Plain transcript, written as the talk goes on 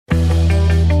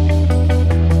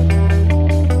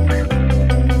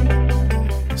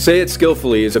Say It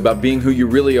Skillfully is about being who you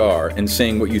really are and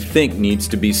saying what you think needs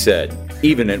to be said,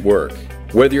 even at work.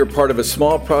 Whether you're part of a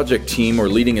small project team or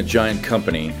leading a giant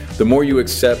company, the more you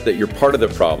accept that you're part of the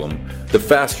problem, the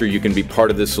faster you can be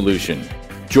part of the solution.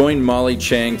 Join Molly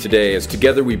Chang today as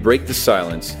together we break the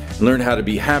silence and learn how to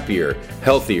be happier,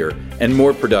 healthier, and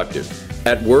more productive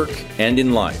at work and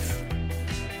in life.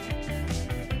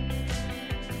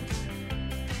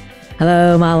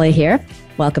 Hello, Molly here.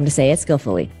 Welcome to Say It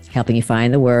Skillfully, helping you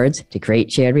find the words to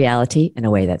create shared reality in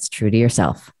a way that's true to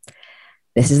yourself.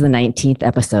 This is the 19th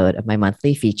episode of my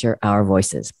monthly feature, Our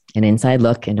Voices, an inside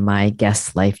look into my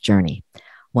guest's life journey,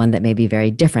 one that may be very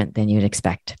different than you'd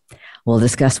expect. We'll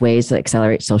discuss ways to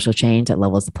accelerate social change that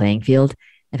levels the playing field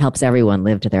and helps everyone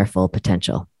live to their full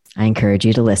potential. I encourage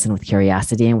you to listen with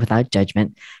curiosity and without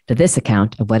judgment to this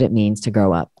account of what it means to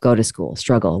grow up, go to school,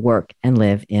 struggle, work, and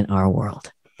live in our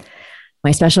world. My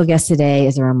special guest today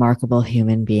is a remarkable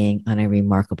human being on a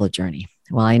remarkable journey.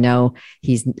 While I know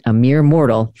he's a mere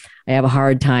mortal, I have a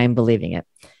hard time believing it.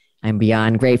 I'm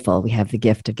beyond grateful we have the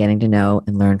gift of getting to know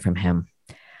and learn from him.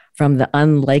 From the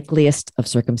unlikeliest of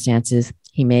circumstances,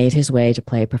 he made his way to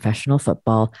play professional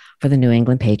football for the New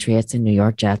England Patriots and New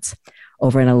York Jets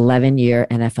over an 11-year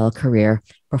NFL career,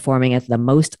 performing at the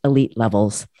most elite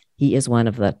levels. He is one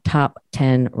of the top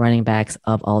 10 running backs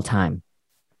of all time,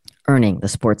 earning the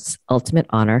sport's ultimate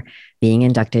honor, being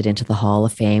inducted into the Hall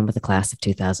of Fame with the class of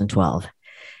 2012.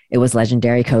 It was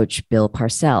legendary coach Bill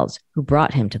Parcells who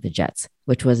brought him to the Jets,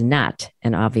 which was not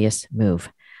an obvious move.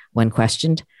 When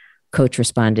questioned, Coach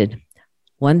responded,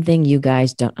 "One thing you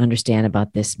guys don't understand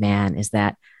about this man is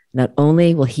that not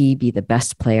only will he be the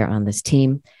best player on this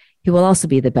team, he will also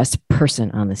be the best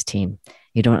person on this team.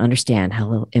 You don't understand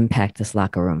how he'll impact this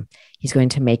locker room. He's going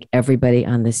to make everybody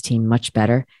on this team much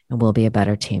better, and we'll be a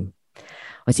better team."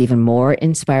 What's even more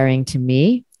inspiring to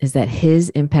me is that his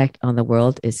impact on the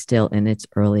world is still in its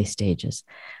early stages.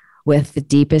 With the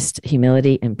deepest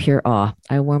humility and pure awe,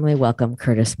 I warmly welcome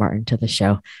Curtis Martin to the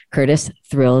show. Curtis,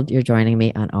 thrilled you're joining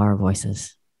me on Our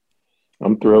Voices.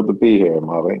 I'm thrilled to be here,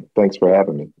 Molly. Thanks for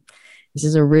having me. This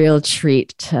is a real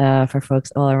treat for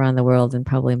folks all around the world, and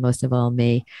probably most of all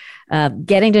me.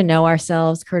 Getting to know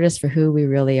ourselves, Curtis, for who we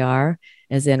really are,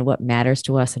 as in what matters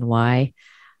to us and why,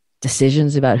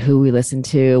 decisions about who we listen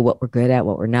to, what we're good at,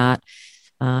 what we're not,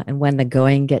 and when the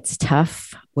going gets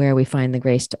tough, where we find the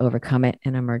grace to overcome it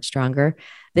and emerge stronger.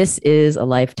 This is a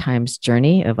lifetime's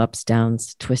journey of ups,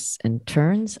 downs, twists, and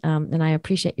turns, and I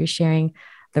appreciate you sharing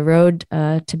the road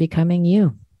to becoming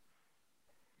you.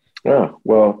 Yeah,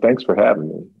 well, thanks for having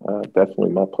me. Definitely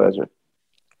my pleasure.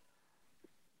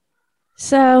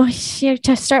 So,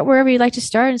 to start wherever you'd like to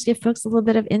start and give folks a little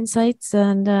bit of insights,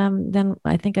 and then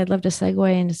I think I'd love to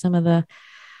segue into some of the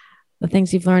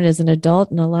things you've learned as an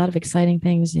adult and a lot of exciting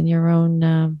things in your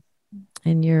own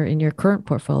in your current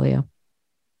portfolio.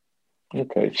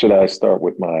 Okay, should I start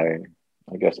with my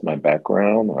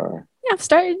background, or? Yeah,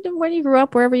 start when you grew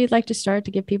up, wherever you'd like to start,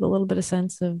 to give people a little bit of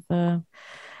sense of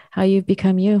how you've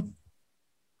become you.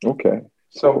 Okay,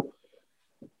 so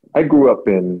I grew up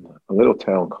in a little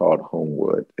town called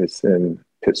Homewood. It's in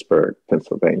Pittsburgh,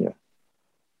 Pennsylvania.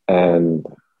 And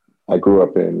I grew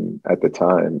up at the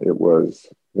time, it was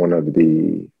one of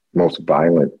the most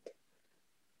violent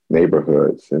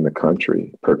neighborhoods in the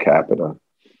country per capita.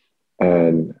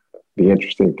 And the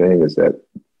interesting thing is that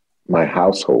my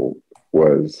household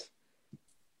was,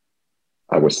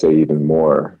 I would say, even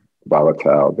more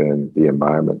volatile than the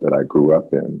environment that I grew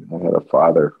up in. I had a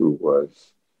father who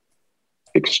was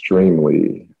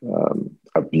extremely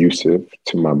abusive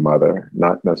to my mother,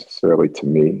 not necessarily to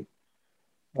me.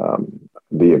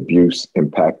 The abuse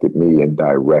impacted me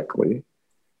indirectly.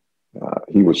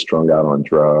 He was strung out on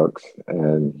drugs,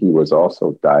 and he was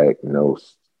also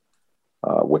diagnosed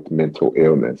with mental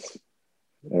illness.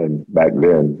 And back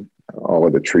then, all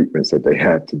of the treatments that they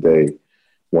have today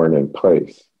weren't in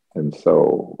place. And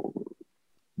so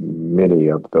many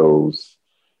of those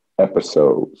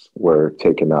episodes were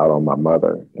taken out on my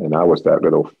mother. And I was that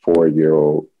little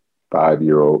 4-year-old,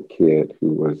 5-year-old kid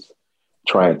who was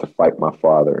trying to fight my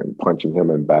father and punching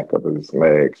him in the back of his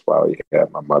legs while he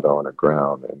had my mother on the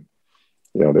ground. And,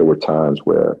 there were times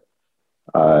where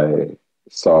I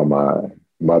saw my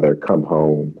mother come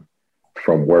home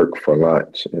from work for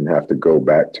lunch and have to go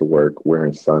back to work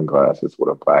wearing sunglasses with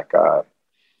a black eye.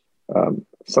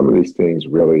 Some of these things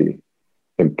really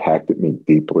impacted me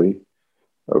deeply.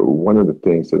 One of the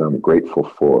things that I'm grateful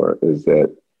for is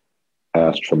that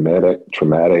as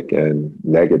traumatic and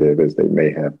negative as they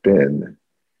may have been,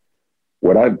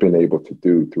 what I've been able to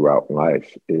do throughout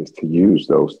life is to use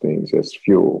those things as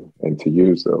fuel and to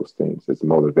use those things as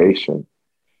motivation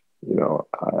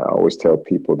I always tell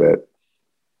people that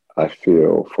I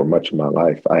feel for much of my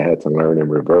life, I had to learn in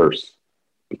reverse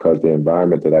because the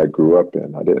environment that I grew up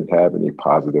in, I didn't have any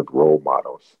positive role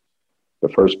models. The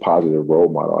first positive role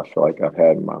model I feel like I've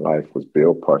had in my life was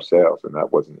Bill Parcells, and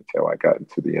that wasn't until I got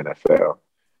into the NFL.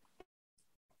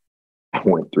 I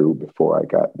went through before I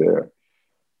got there.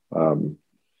 Um,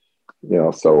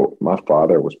 so my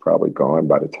father was probably gone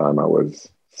by the time I was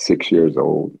 6 years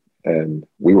old, and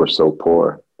we were so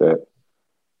poor that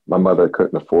my mother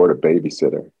couldn't afford a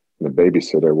babysitter. And the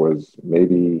babysitter was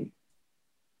maybe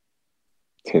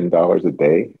 $10 a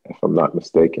day, if I'm not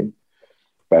mistaken,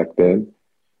 back then.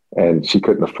 And she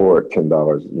couldn't afford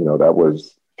 $10. That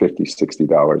was $50,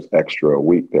 $60 extra a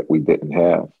week that we didn't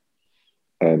have.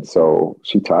 And so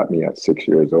she taught me at 6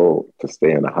 years old to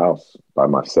stay in the house by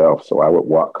myself. So I would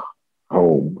walk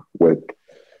home with,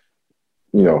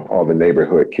 all the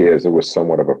neighborhood kids. It was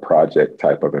somewhat of a project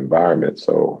type of environment.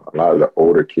 So a lot of the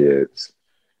older kids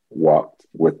walked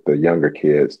with the younger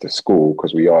kids to school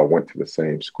because we all went to the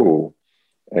same school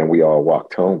and we all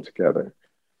walked home together.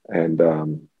 And,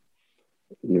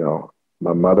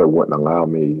 my mother wouldn't allow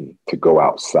me to go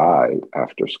outside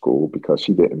after school because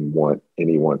she didn't want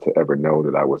anyone to ever know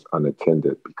that I was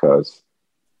unattended because,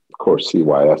 of course,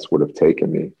 CYS would have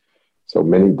taken me. So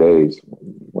many days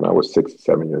when I was 6 or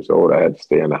 7 years old, I had to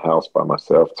stay in the house by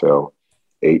myself till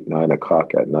 8, 9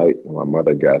 o'clock at night when my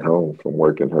mother got home from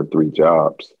working her 3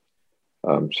 jobs.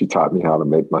 She taught me how to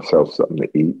make myself something to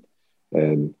eat.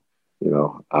 And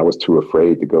I was too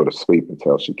afraid to go to sleep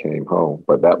until she came home.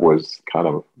 But that was kind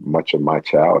of much of my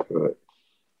childhood.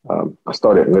 I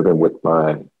started living with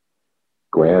my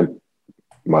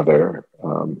grandmother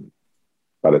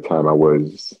by the time I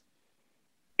was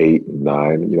 8 and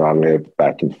 9. I lived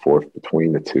back and forth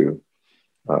between the two.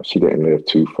 She didn't live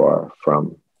too far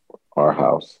from our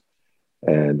house.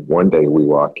 And one day we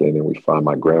walk in and we find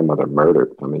my grandmother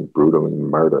murdered. I mean, brutally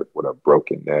murdered with a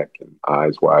broken neck and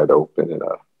eyes wide open and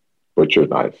a butcher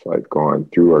knife like going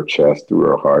through her chest, through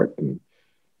her heart and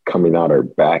coming out her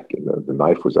back. And the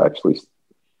knife was actually,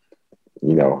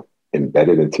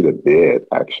 embedded into the bed,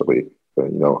 actually,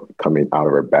 coming out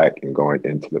of her back and going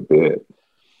into the bed.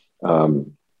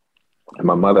 And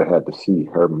my mother had to see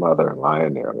her mother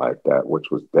lying there like that,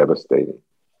 which was devastating.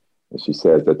 And she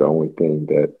says that the only thing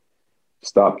that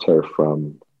stopped her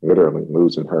from literally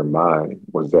losing her mind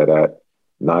was that at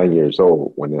 9 years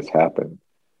old, when this happened,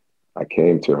 I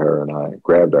came to her and I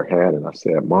grabbed her hand and I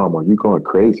said, "Mom, are you going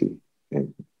crazy?"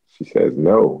 And she says,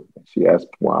 "No." She asked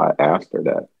why I asked her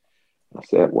that. I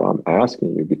said, "Well, I'm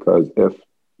asking you because if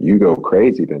you go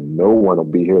crazy, then no one will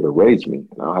be here to raise me.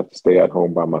 And I'll have to stay at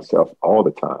home by myself all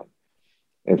the time."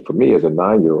 And for me as a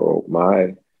 9-year-old,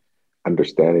 my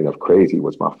understanding of crazy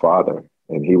was my father.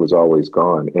 And he was always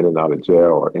gone in and out of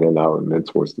jail or in and out of a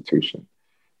mental institution.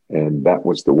 And that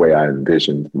was the way I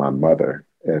envisioned my mother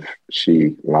if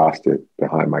she lost it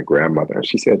behind my grandmother. And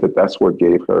she said that that's what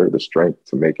gave her the strength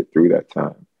to make it through that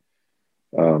time.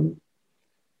 When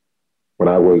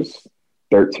I was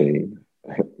 13,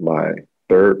 my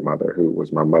third mother, who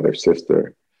was my mother's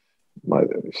sister,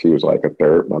 she was like a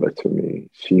third mother to me.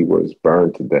 She was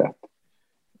burned to death.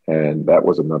 And that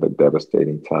was another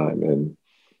devastating time. And,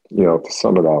 to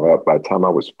sum it all up, by the time I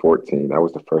was 14, that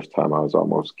was the first time I was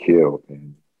almost killed.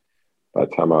 And by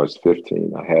the time I was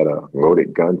 15, I had a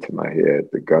loaded gun to my head.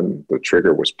 The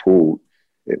trigger was pulled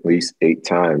at least 8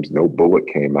 times. No bullet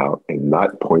came out, and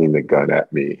not pointing the gun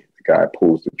at me. The guy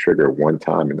pulls the trigger one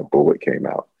time and the bullet came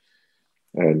out.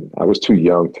 And I was too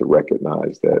young to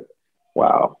recognize that,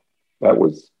 wow, that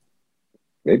was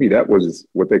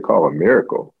what they call a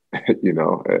miracle,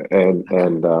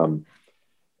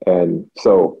 and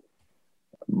so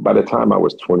by the time I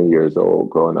was 20 years old,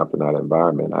 growing up in that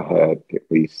environment, I had at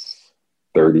least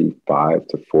 35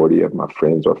 to 40 of my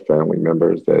friends or family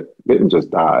members that didn't just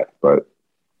die, but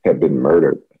had been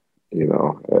murdered.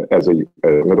 As a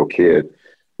little kid,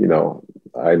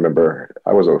 I remember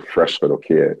I was a fresh little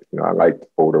kid. I liked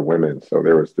older women. So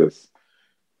there was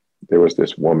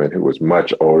this woman who was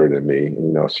much older than me.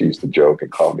 She used to joke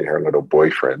and call me her little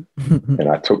boyfriend. And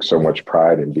I took so much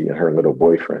pride in being her little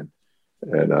boyfriend.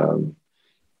 And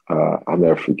I'll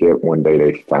never forget one day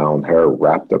they found her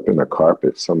wrapped up in the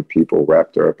carpet. Some people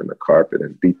wrapped her up in the carpet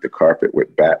and beat the carpet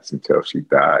with bats until she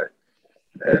died.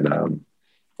 And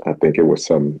I think it was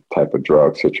some type of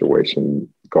drug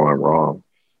situation going wrong.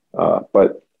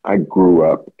 But I grew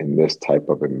up in this type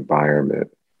of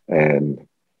environment and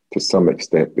to some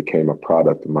extent became a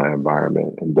product of my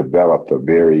environment and developed a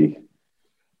very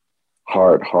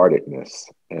hard-heartedness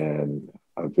and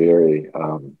a very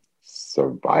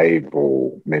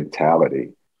survival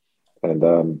mentality. And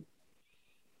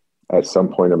at some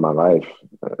point in my life,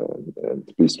 and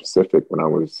to be specific, when I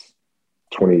was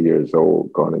 20 years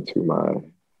old, going into my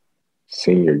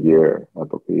senior year, I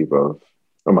believe, or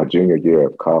my junior year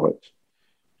of college,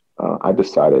 I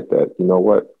decided that, you know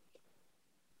what,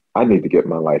 I need to get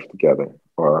my life together,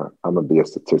 or I'm going to be a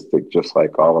statistic just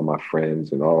like all of my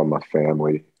friends and all of my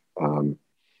family. I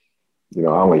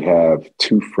only have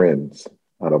two friends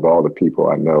out of all the people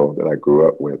I know that I grew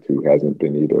up with who hasn't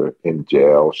been either in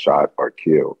jail, shot, or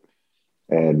killed.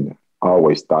 And I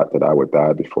always thought that I would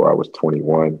die before I was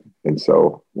 21. And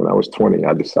so when I was 20,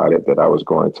 I decided that I was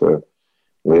going to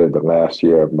live the last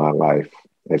year of my life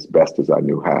as best as I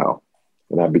knew how.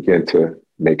 And I began to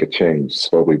make a change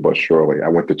slowly but surely. I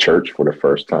went to church for the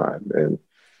first time and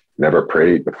never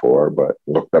prayed before, but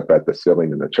looked up at the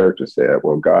ceiling in the church and said,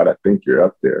 well, God, I think you're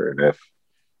up there. And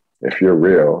if you're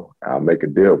real, I'll make a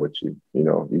deal with you.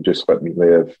 You just let me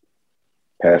live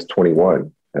past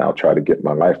 21 and I'll try to get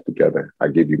my life together. I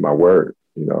give you my word,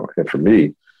 and for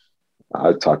me, I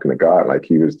was talking to God like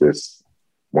he was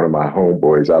one of my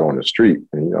homeboys out on the street.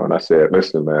 And I said,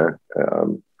 listen, man,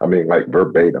 like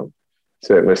verbatim,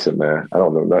 said, listen, man, I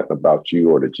don't know nothing about you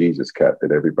or the Jesus cat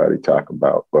that everybody talk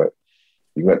about, but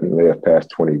you let me live past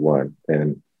 21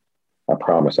 and I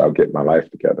promise I'll get my life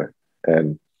together.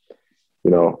 And,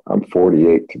 I'm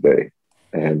 48 today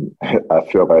and I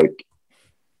feel like,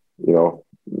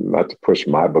 not to push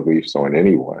my beliefs on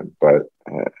anyone, but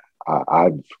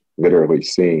I've literally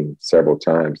seen several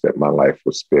times that my life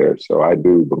was spared. So I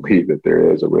do believe that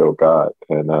there is a real God.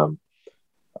 And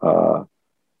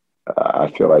I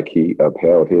feel like he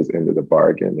upheld his end of the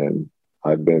bargain. And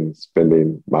I've been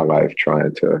spending my life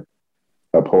trying to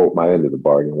uphold my end of the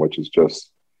bargain, which is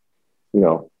just,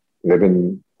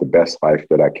 living the best life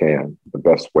that I can, the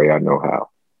best way I know how.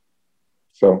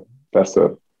 So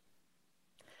it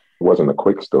wasn't a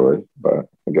quick story, but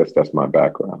I guess that's my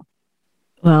background.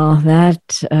 Well, that,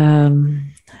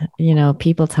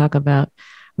 people talk about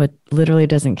what literally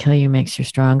doesn't kill you makes you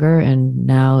stronger. And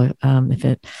now, if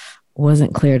it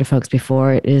wasn't clear to folks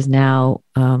before, it is now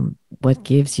what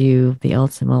gives you the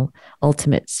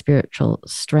ultimate spiritual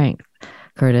strength,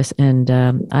 Curtis. And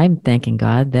I'm thanking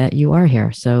God that you are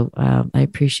here. So I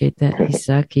appreciate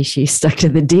that she stuck to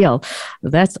the deal.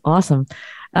 That's awesome.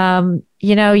 So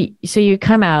you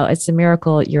come out, it's a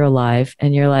miracle you're alive,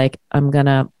 and you're like, I'm going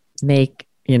to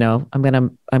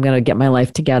get my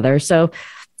life together. So,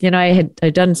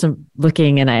 I'd done some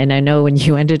looking and I know when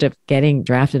you ended up getting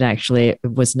drafted, actually, it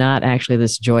was not actually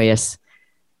this joyous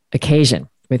occasion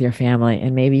with your family.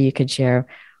 And maybe you could share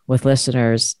with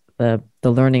listeners the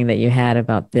learning that you had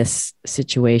about this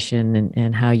situation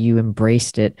and how you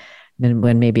embraced it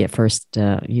when maybe at first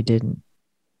you didn't.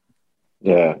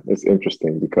 Yeah, it's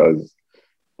interesting because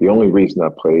the only reason I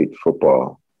played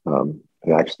football, and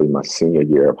actually my senior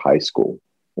year of high school,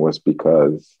 was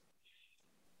because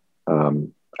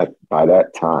by the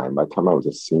time I was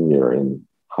a senior in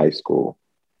high school,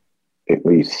 at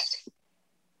least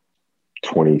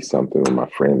 20 something of my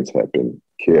friends had been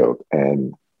killed.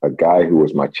 And a guy who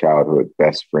was my childhood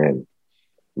best friend,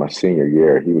 my senior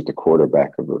year, he was the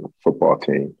quarterback of a football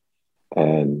team.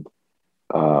 And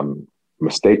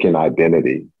mistaken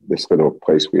identity, this little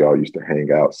place we all used to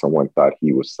hang out, someone thought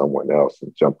he was someone else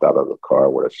and jumped out of the car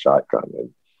with a shotgun and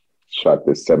shot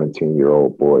this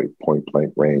 17-year-old boy point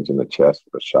blank range in the chest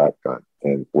with a shotgun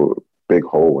and with a big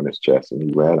hole in his chest. And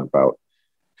he ran about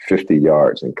 50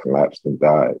 yards and collapsed and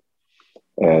died.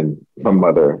 And my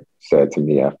mother said to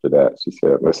me after that, she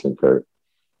said, listen, Kurt,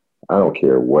 I don't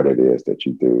care what it is that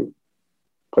you do.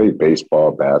 Play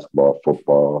baseball, basketball,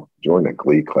 football, join the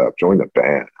glee club, join the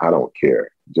band. I don't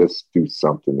care. Just do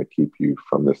something to keep you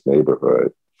from this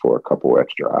neighborhood for a couple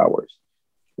extra hours.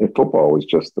 And football was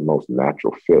just the most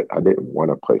natural fit. I didn't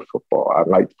want to play football. I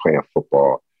liked playing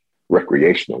football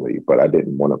recreationally, but I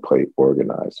didn't want to play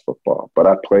organized football. But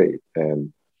I played.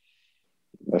 And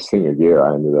that senior year,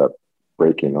 I ended up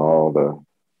breaking all the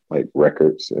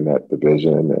records in that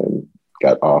division and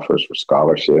got offers for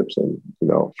scholarships. And,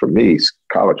 for me,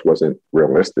 college wasn't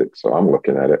realistic. So I'm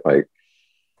looking at it like,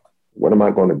 what am I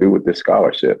going to do with this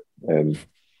scholarship? And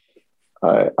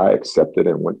I accepted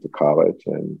and went to college.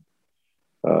 And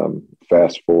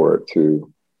fast forward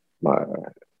to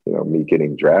me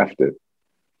getting drafted.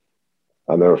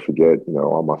 I'll never forget,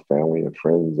 all my family and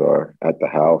friends are at the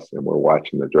house and we're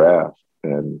watching the draft.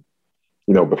 And,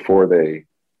 before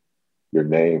your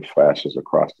name flashes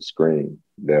across the screen,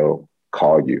 they'll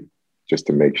call you just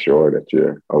to make sure that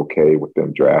you're okay with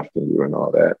them drafting you and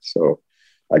all that. So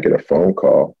I get a phone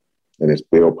call and it's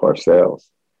Bill Parcells.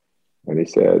 And he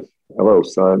says, hello,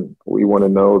 son, we want to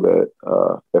know that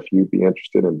if you'd be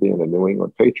interested in being a New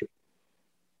England Patriot.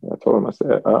 And I told him, I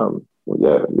said, well,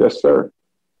 yeah, yes, sir.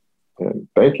 And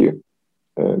thank you.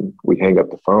 And we hang up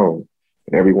the phone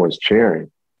and everyone's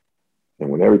cheering. And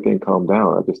when everything calmed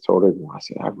down, I just told everyone, I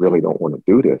said, I really don't want to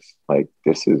do this. Like,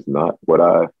 this is not what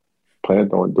I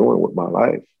planned on doing with my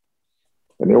life.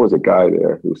 And there was a guy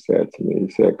there who said to me, he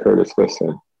said, Curtis,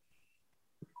 listen,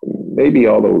 maybe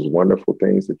all those wonderful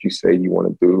things that you say you want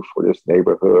to do for this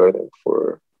neighborhood and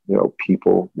for,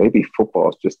 people, maybe football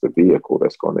is just a vehicle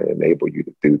that's going to enable you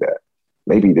to do that.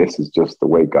 Maybe this is just the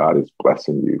way God is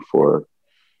blessing you for.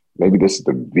 Maybe this is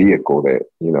the vehicle that,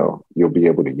 you'll be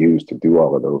able to use to do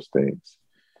all of those things.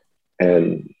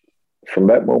 And from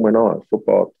that moment on,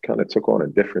 football kind of took on a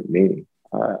different meaning.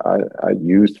 I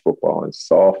used football and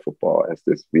saw football as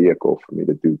this vehicle for me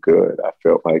to do good. I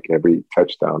felt like every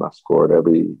touchdown I scored,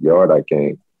 every yard I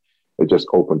gained, it just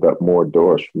opened up more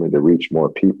doors for me to reach more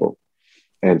people.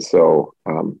 And so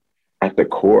at the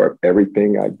core of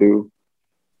everything I do,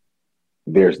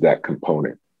 there's that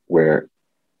component where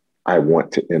I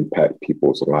want to impact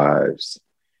people's lives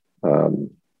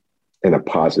in a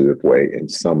positive way in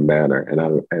some manner.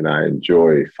 And I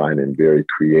enjoy finding very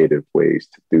creative ways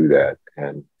to do that.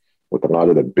 And with a lot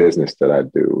of the business that I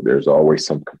do, there's always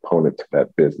some component to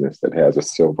that business that has a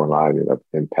silver lining of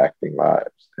impacting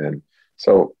lives. And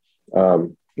so,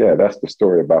 that's the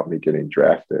story about me getting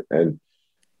drafted. And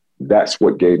that's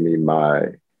what gave me my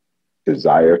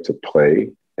desire to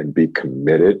play and be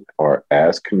committed, or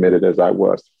as committed as I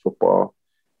was to football.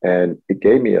 And it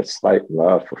gave me a slight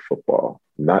love for football,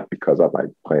 not because I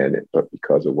like playing it, but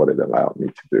because of what it allowed me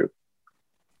to do.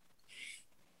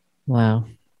 Wow.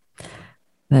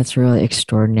 That's really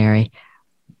extraordinary.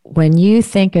 When you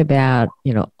think about,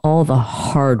 all the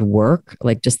hard work,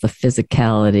 like just the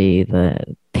physicality,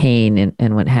 the pain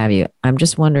and what have you, I'm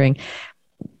just wondering,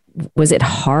 was it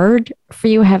hard for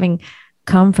you having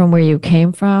come from where you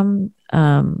came from?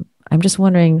 I'm just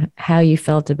wondering how you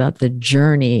felt about the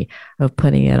journey of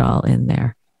putting it all in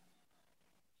there.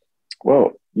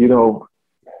 Well, the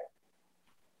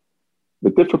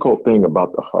difficult thing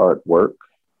about the hard work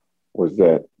was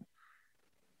that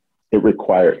it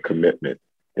required commitment.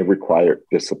 It required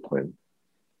discipline,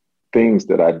 things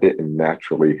that I didn't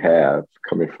naturally have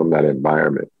coming from that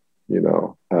environment,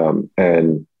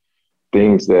 and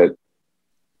things that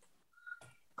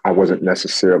I wasn't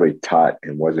necessarily taught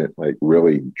and wasn't like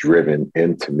really driven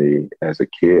into me as a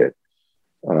kid.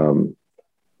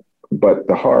 But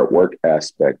the hard work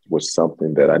aspect was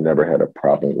something that I never had a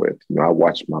problem with. I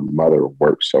watched my mother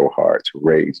work so hard to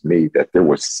raise me that there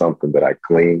was something that I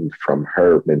gleaned from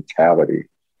her mentality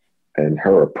and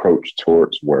her approach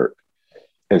towards work.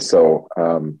 And so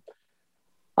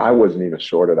I wasn't even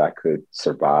sure that I could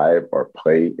survive or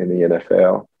play in the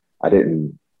NFL. I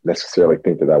didn't necessarily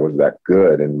think that I was that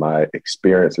good. And my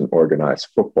experience in organized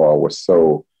football was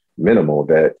so minimal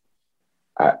that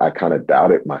I kind of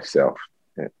doubted myself.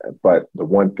 But the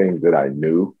one thing that I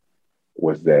knew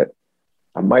was that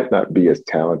I might not be as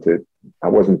talented. I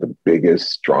wasn't the biggest,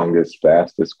 strongest,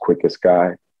 fastest, quickest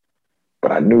guy,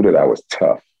 but I knew that I was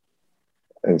tough.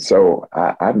 And so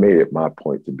I made it my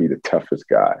point to be the toughest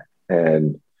guy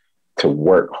and to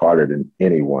work harder than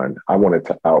anyone. I wanted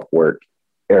to outwork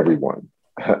everyone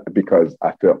because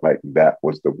I felt like that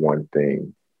was the one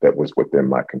thing that was within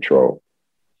my control.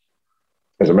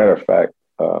 As a matter of fact,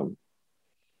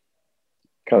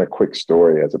 kind of quick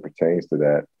story as it pertains to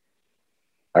that.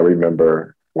 I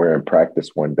remember we're in practice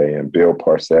one day and Bill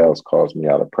Parcells calls me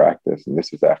out of practice. And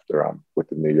this is after I'm with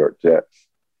the New York Jets.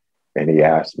 And he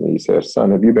asked me, he says,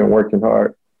 son, have you been working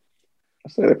hard? I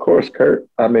said, of course,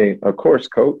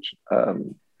 coach.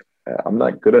 I'm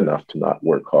not good enough to not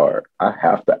work hard. I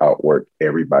have to outwork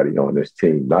everybody on this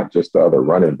team, not just the other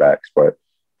running backs, but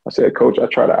I said, coach, I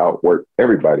try to outwork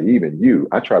everybody, even you.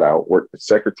 I try to outwork the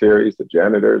secretaries, the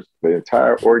janitors, the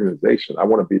entire organization. I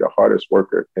want to be the hardest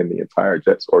worker in the entire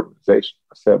Jets organization.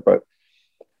 I said, but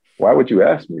why would you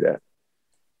ask me that?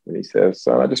 And he says,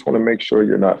 son, I just want to make sure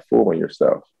you're not fooling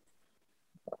yourself.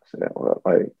 I said, well,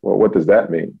 what does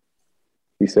that mean?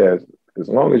 He says, as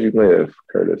long as you live,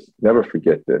 Curtis, never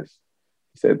forget this.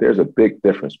 He said, there's a big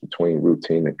difference between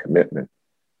routine and commitment.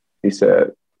 He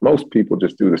said, most people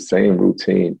just do the same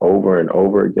routine over and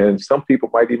over again. Some people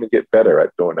might even get better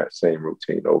at doing that same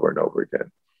routine over and over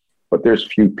again. But there's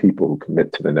few people who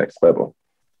commit to the next level.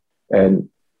 And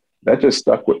that just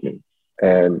stuck with me.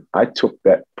 And I took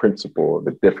that principle,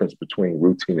 the difference between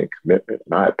routine and commitment,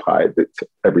 and I applied it to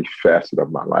every facet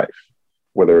of my life,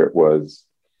 whether it was,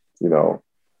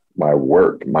 my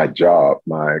work, my job,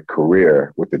 my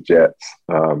career with the Jets,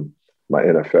 my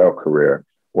NFL career,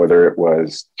 whether it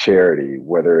was charity,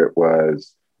 whether it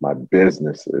was my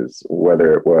businesses,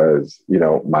 whether it was,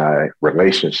 my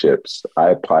relationships.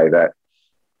 I apply that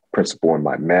principle in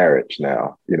my marriage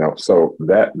now, so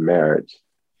that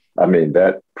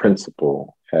that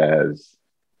principle has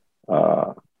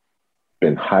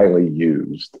been highly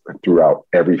used throughout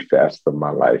every facet of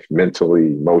my life, mentally,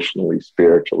 emotionally,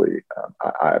 spiritually.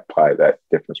 I apply that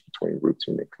difference between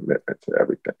routine and commitment to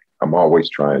everything. I'm always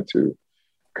trying to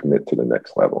commit to the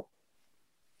next level.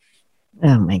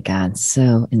 Oh my God,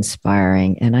 so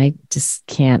inspiring. And I just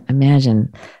can't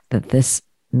imagine that this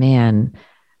man,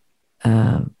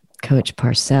 Coach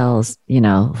Parcells,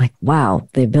 wow,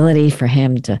 the ability for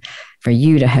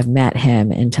you to have met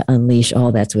him and to unleash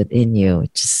all that's within you,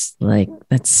 just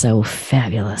that's so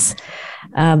fabulous.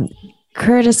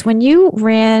 Curtis, when you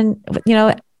ran,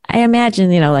 I imagine,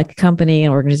 like a company,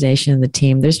 an organization, the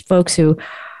team, there's folks who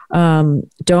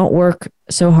don't work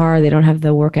so hard. They don't have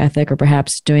the work ethic, or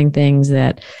perhaps doing things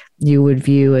that you would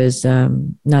view as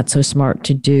not so smart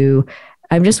to do.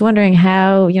 I'm just wondering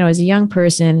how, as a young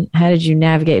person, how did you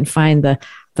navigate and find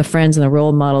the friends and the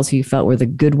role models who you felt were the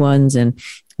good ones? And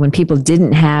when people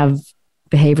didn't have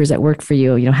behaviors that worked for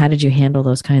you, how did you handle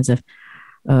those kinds of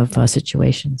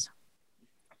situations?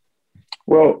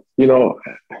 Well,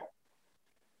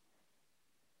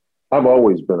 I've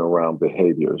always been around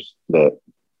behaviors that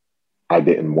I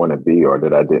didn't want to be or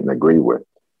that I didn't agree with.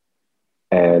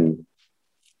 And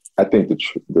I think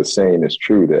the saying is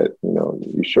true that,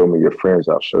 you show me your friends,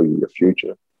 I'll show you your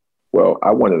future. Well,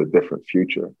 I wanted a different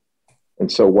future.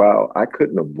 And so while I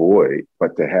couldn't avoid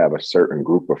but to have a certain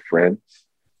group of friends,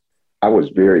 I was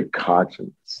very conscious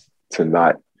to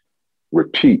not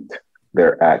repeat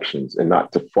their actions and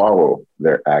not to follow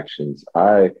their actions.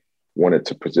 I wanted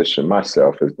to position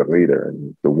myself as the leader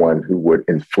and the one who would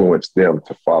influence them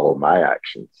to follow my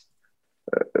actions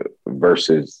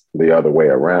versus the other way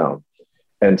around.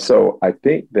 And so I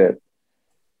think that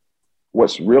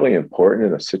what's really important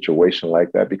in a situation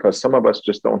like that, because some of us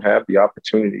just don't have the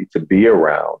opportunity to be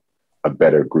around a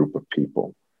better group of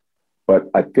people. But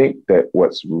I think that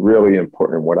what's really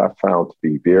important, what I found to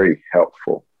be very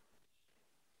helpful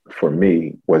for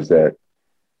me, was that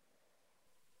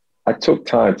I took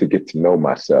time to get to know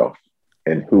myself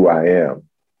and who I am,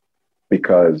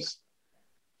 because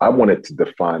I wanted to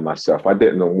define myself. I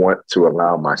didn't want to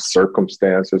allow my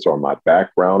circumstances or my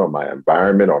background or my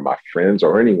environment or my friends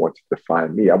or anyone to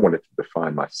define me. I wanted to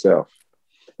define myself.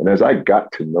 And as I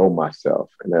got to know myself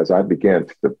and as I began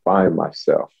to define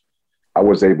myself, I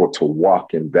was able to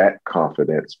walk in that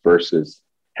confidence versus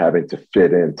having to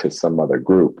fit into some other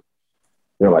group.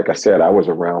 Like I said, I was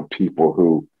around people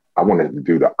who I wanted to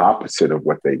do the opposite of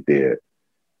what they did.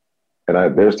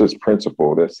 And there's this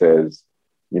principle that says,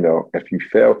 if you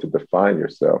fail to define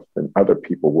yourself, then other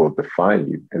people will define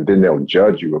you, and then they'll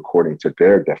judge you according to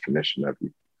their definition of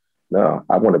you. No,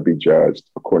 I want to be judged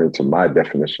according to my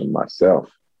definition of myself.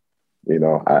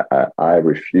 I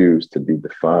refuse to be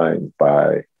defined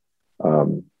by, a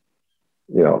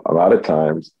lot of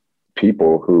times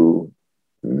people who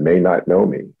may not know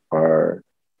me or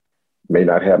may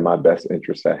not have my best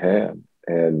interests at hand.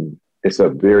 And it's a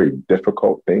very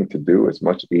difficult thing to do. It's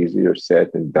much easier said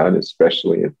than done,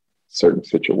 especially in certain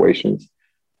situations.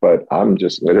 But I'm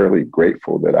just literally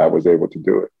grateful that I was able to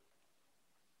do it.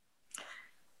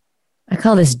 I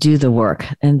call this do the work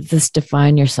and this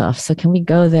define yourself. So can we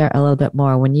go there a little bit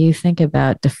more? When you think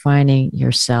about defining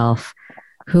yourself,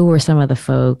 who were some of the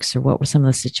folks or what were some of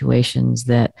the situations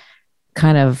that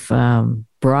kind of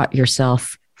brought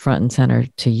yourself front and center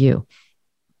to you?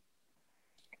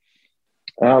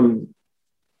 Some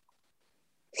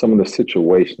of the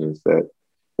situations that,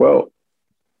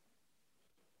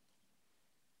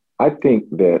 I think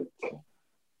that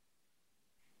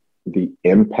the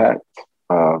impact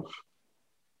of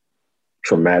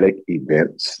traumatic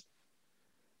events,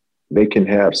 they can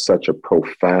have such a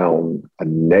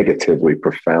negatively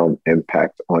profound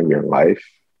impact on your life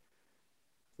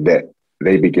that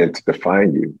they begin to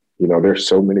define you. There's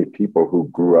so many people who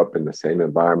grew up in the same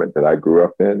environment that I grew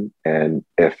up in. And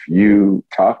if you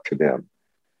talk to them,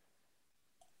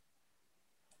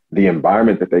 the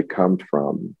environment that they come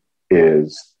from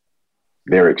is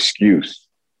their excuse.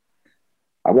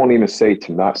 I won't even say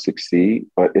to not succeed,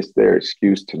 but it's their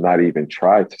excuse to not even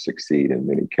try to succeed in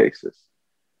many cases.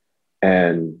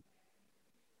 And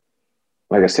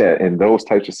like I said, in those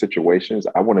types of situations,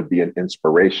 I want to be an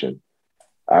inspiration.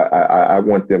 I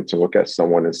want them to look at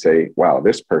someone and say, wow,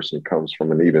 this person comes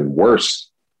from an even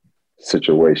worse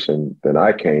situation than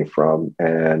I came from.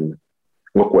 And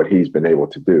look what he's been able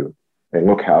to do. And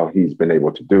look how he's been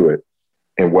able to do it.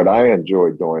 And what I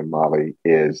enjoy doing, Molly,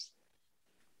 is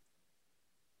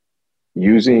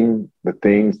using the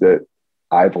things that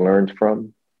I've learned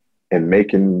from and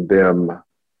making them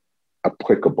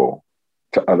applicable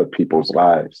to other people's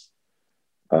lives.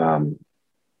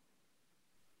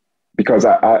 Because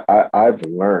I've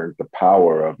learned the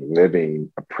power of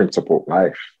living a principled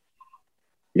life.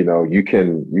 You know, you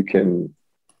can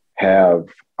have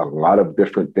a lot of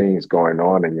different things going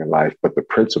on in your life, but the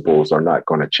principles are not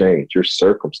going to change. Your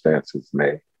circumstances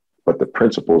may, but the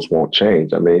principles won't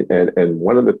change. I mean, and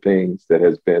one of the things that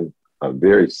has been a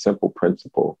very simple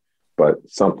principle, but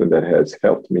something that has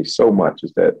helped me so much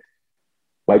is that,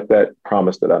 like that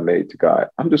promise that I made to God,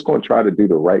 I'm just going to try to do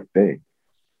the right thing.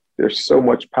 There's so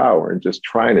much power in just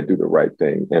trying to do the right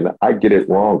thing. And I get it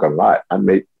wrong a lot. I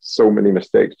make so many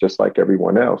mistakes just like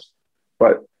everyone else,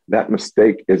 but that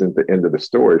mistake isn't the end of the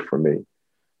story for me.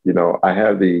 You know, I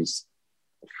have these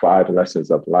 5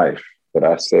 lessons of life that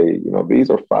I say, you know, these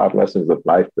are 5 lessons of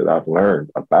life that I've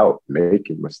learned about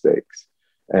making mistakes.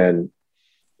 And,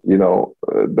 you know,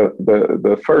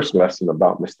 the first lesson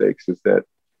about mistakes is that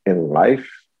in life,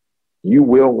 you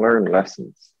will learn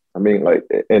lessons. I mean, like,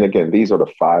 and again, these are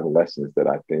the 5 lessons that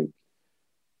I think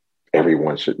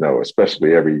everyone should know,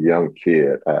 especially every young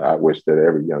kid. I wish that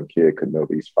every young kid could know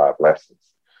these 5 lessons.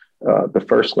 The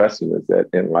first lesson is that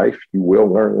in life, you will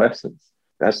learn lessons.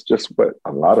 That's just what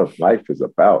a lot of life is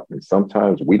about. And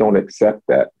sometimes we don't accept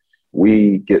that.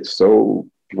 We get so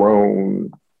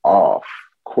thrown off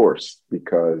course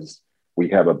because we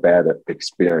have a bad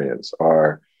experience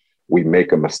or we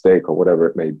make a mistake or whatever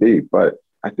it may be. But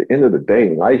at the end of the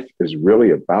day, life is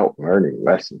really about learning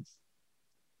lessons.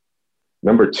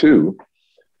 Number 2,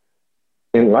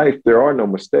 in life, there are no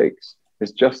mistakes.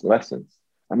 It's just lessons.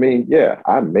 I mean, yeah,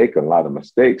 I make a lot of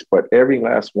mistakes, but every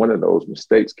last one of those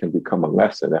mistakes can become a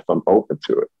lesson if I'm open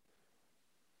to it.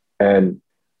 And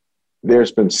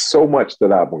there's been so much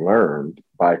that I've learned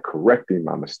by correcting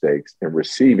my mistakes and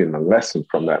receiving a lesson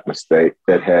from that mistake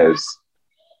that has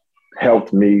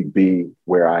helped me be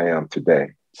where I am today.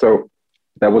 So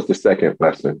that was the second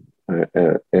lesson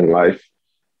in life.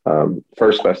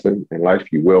 First lesson, in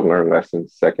life, you will learn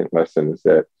lessons. Second lesson is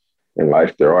that in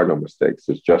life, there are no mistakes.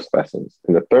 It's just lessons.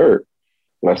 And the third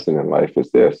lesson in life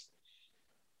is this: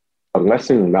 a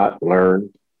lesson not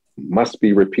learned must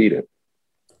be repeated.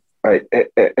 Right?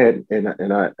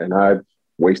 And I've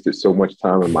wasted so much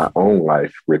time in my own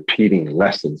life repeating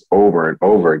lessons over and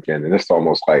over again. And it's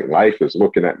almost like life is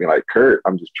looking at me like, Kurt,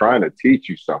 I'm just trying to teach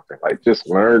you something. Like, just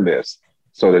learn this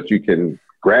so that you can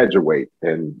graduate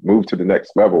and move to the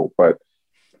next level. But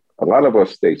a lot of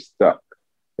us stay stuck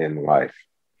in life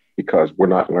because we're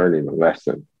not learning the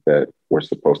lesson that we're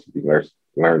supposed to be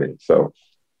learning. So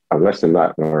a lesson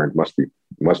not learned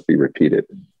must be repeated.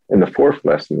 And the fourth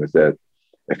lesson is that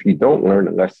if you don't learn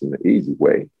a lesson the easy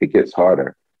way, it gets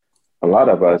harder. A lot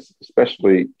of us,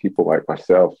 especially people like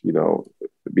myself, you know,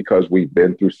 because we've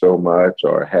been through so much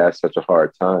or had such a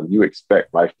hard time, you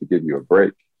expect life to give you a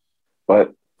break.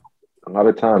 But a lot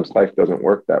of times life doesn't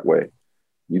work that way.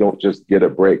 You don't just get a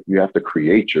break. You have to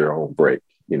create your own break,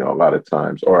 you know, a lot of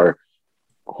times. Or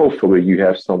hopefully you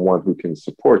have someone who can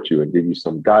support you and give you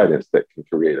some guidance that can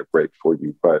create a break for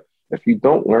you. But if you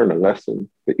don't learn a lesson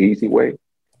the easy way,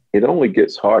 it only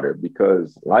gets harder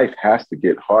because life has to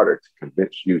get harder to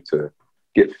convince you to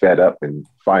get fed up and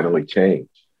finally change.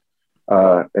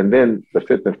 And then the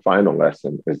fifth and final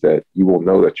lesson is that you will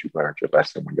know that you learned your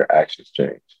lesson when your actions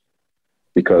change.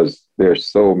 Because there's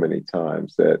so many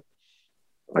times that,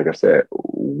 like I said,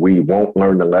 we won't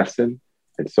learn the lesson.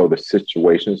 And so the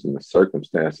situations and the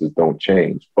circumstances don't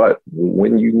change. But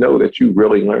when you know that you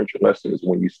really learned your lesson is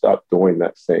when you stop doing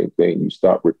that same thing, you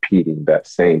stop repeating that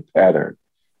same pattern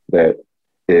that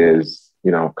is,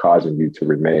 you know, causing you to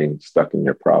remain stuck in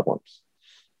your problems.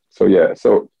 So, yeah.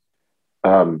 So,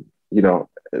 you know,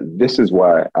 this is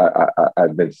why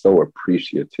I've been so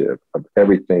appreciative of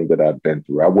everything that I've been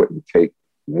through. I wouldn't take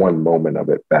one moment of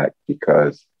it back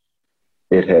because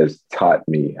it has taught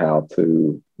me how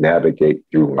to navigate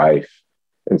through life.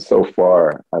 And so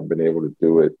far, I've been able to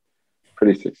do it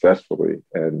pretty successfully.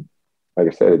 And like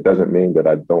I said, it doesn't mean that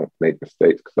I don't make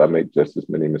mistakes because I make just as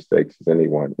many mistakes as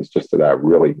anyone. It's just that I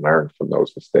really learned from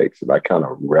those mistakes. And I kind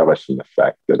of relish in the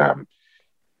fact that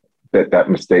that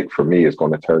mistake for me is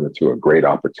going to turn into a great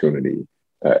opportunity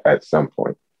at some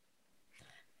point.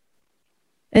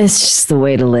 It's just the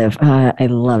way to live. I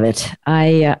love it.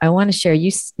 I want to share,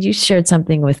 you shared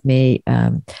something with me.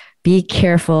 Be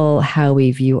careful how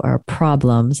we view our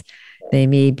problems. They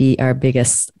may be our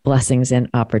biggest blessings and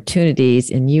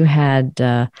opportunities. And you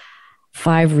had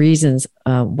 5 reasons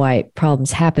why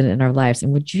problems happen in our lives.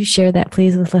 And would you share that,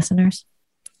 please, with listeners?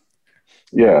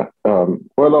 Yeah. Well,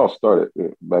 it all started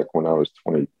back when I was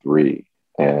 23,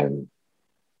 and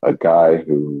a guy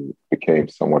who became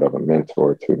somewhat of a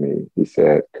mentor to me, he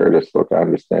said, Curtis, look, I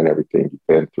understand everything you've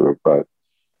been through, but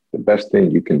the best thing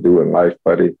you can do in life,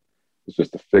 buddy, is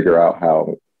just to figure out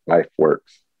how life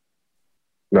works.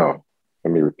 No,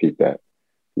 let me repeat that.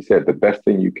 He said, the best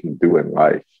thing you can do in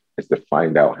life is to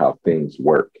find out how things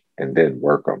work and then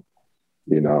work them,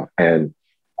 and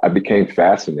I became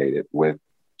fascinated with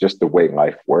just the way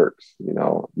life works.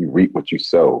 You reap what you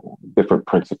sow, different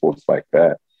principles like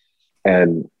that.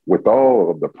 And with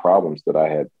all of the problems that I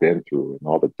had been through and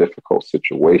all the difficult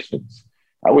situations,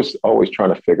 I was always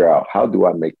trying to figure out, how do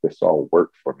I make this all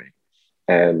work for me?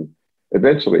 And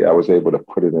eventually I was able to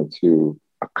put it into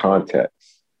a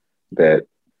context that,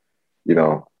 you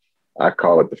know, I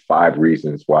call it the 5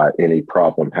 reasons why any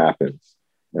problem happens.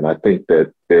 And I think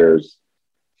that there's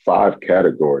 5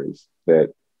 categories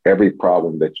that every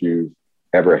problem that you've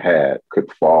ever had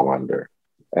could fall under.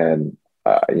 And,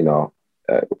 uh,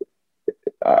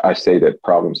 I say that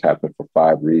problems happen for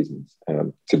 5 reasons: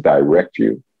 to direct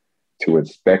you, to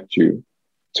inspect you,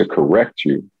 to correct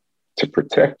you, to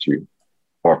protect you,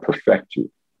 or perfect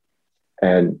you.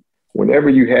 And whenever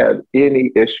you have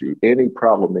any issue, any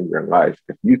problem in your life,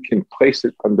 if you can place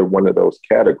it under one of those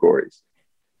categories,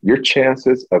 your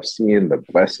chances of seeing the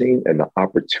blessing and the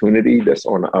opportunity that's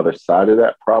on the other side of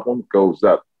that problem goes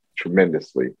up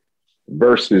tremendously,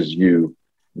 versus you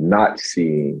not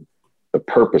seeing the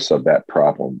purpose of that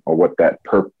problem, or what that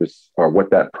purpose or what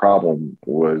that problem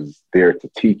was there to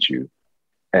teach you.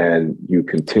 And you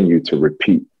continue to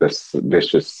repeat this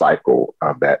vicious cycle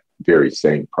of that very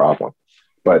same problem.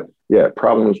 But yeah,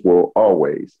 problems will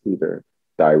always either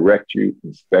direct you,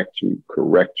 inspect you,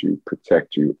 correct you,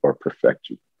 protect you, or perfect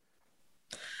you.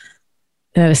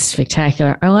 That was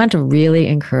spectacular. I want to really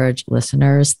encourage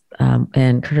listeners,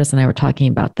 and Curtis and I were talking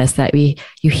about this, that you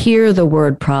hear the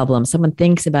word problem, someone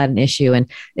thinks about an issue, and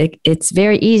it's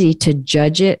very easy to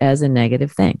judge it as a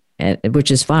negative thing, which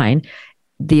is fine.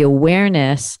 The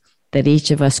awareness that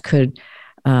each of us could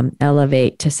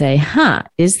elevate to say,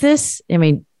 is this,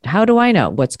 how do I know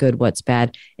what's good, what's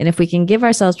bad? And if we can give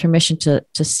ourselves permission to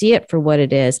see it for what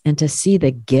it is and to see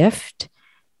the gift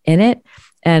in it,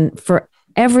 and for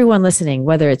everyone listening,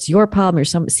 whether it's your problem or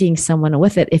seeing someone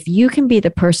with it, if you can be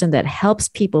the person that helps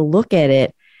people look at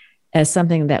it as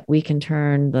something that we can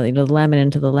turn the lemon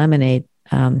into the lemonade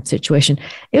situation,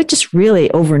 it would just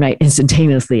really overnight,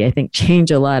 instantaneously, I think,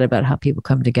 change a lot about how people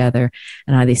come together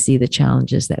and how they see the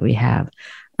challenges that we have.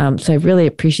 So I really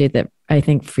appreciate that. I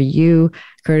think for you,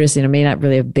 Curtis, it may not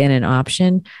really have been an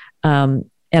option. And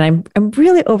I'm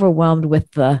really overwhelmed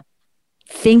with the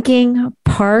thinking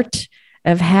part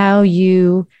of how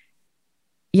you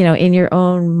in your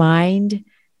own mind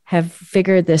have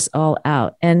figured this all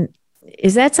out. And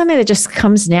is that something that just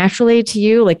comes naturally to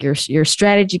you? Like you're a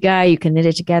strategy guy, you can knit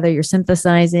it together, you're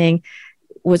synthesizing.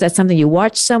 Was that something you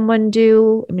watched someone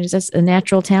do? Is that a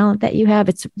natural talent that you have?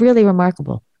 It's really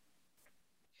remarkable.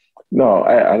 No,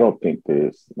 I don't think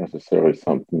there's necessarily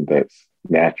something that's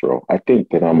natural. I think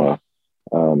that I'm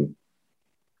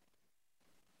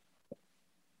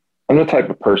the type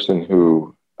of person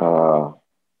who,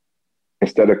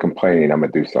 instead of complaining, I'm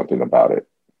gonna do something about it.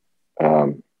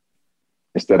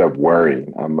 Instead of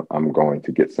worrying, I'm going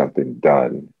to get something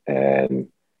done and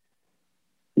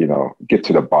get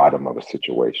to the bottom of a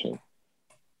situation.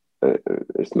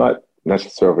 It's not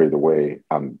necessarily the way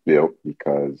I'm built,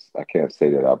 because I can't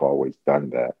say that I've always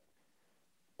done that,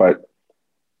 but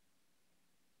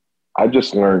I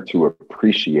just learned to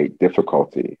appreciate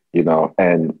difficulty,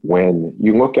 and when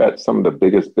you look at some of the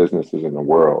biggest businesses in the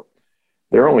world,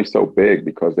 they're only so big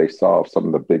because they solve some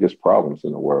of the biggest problems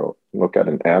in the world. Look at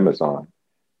an Amazon.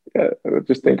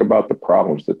 Just think about the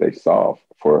problems that they solve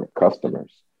for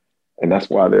customers. And that's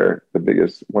why they're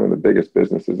one of the biggest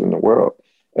businesses in the world.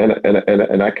 And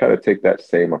I kind of take that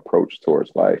same approach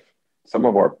towards life. Some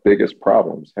of our biggest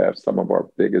problems have some of our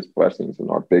biggest blessings and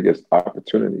our biggest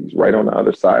opportunities right on the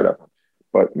other side of them.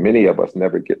 But many of us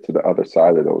never get to the other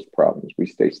side of those problems. We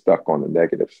stay stuck on the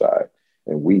negative side,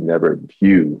 and we never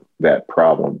view that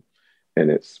problem in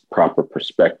its proper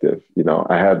perspective.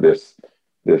 I have this,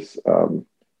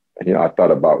 I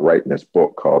thought about writing this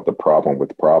book called The Problem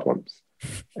with Problems.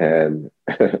 And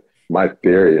my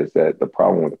theory is that the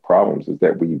problem with problems is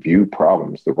that we view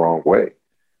problems the wrong way.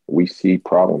 We see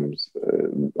problems,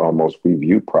 we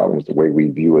view problems the way we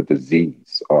view a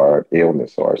disease or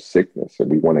illness or sickness, and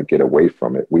we want to get away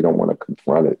from it. We don't want to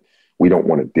confront it. We don't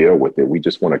want to deal with it. We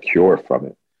just want to cure from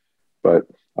it. But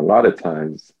a lot of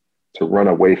times, to run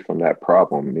away from that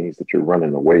problem means that you're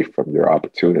running away from your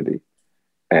opportunity.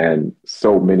 And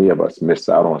so many of us miss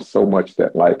out on so much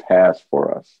that life has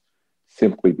for us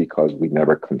simply because we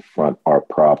never confront our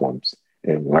problems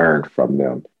and learn from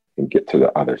them and get to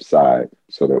the other side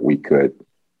so that we could,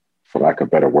 for lack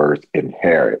of better words,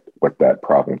 inherit what that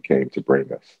problem came to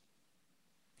bring us.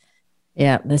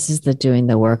 Yeah, this is the doing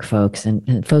the work, folks.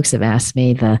 And folks have asked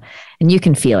me and you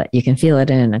can feel it. You can feel it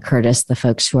in Curtis, the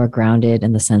folks who are grounded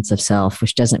in the sense of self,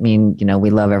 which doesn't mean, we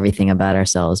love everything about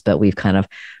ourselves, but we've kind of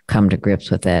come to grips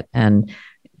with it. And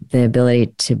the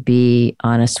ability to be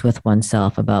honest with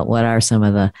oneself about what are some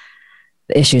of the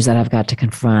issues that I've got to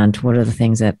confront, what are the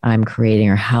things that I'm creating,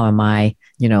 or how am I,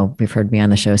 we've heard me on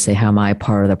the show say, how am I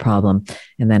part of the problem?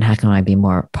 And then how can I be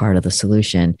more part of the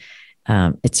solution?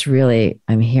 It's really,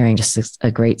 I'm hearing just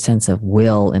a great sense of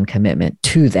will and commitment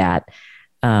to that.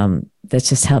 That's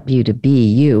just help you to be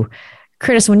you.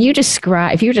 Curtis, if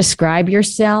you describe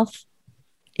yourself,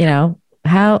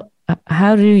 how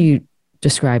do you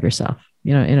describe yourself?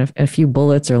 In a few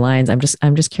bullets or lines. I'm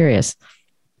just curious.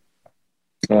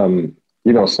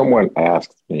 Someone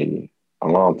asked me a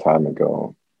long time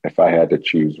ago if I had to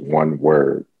choose one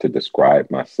word to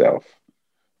describe myself,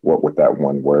 what would that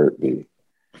one word be?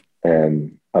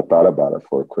 And I thought about it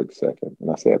for a quick second, and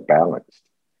I said balanced.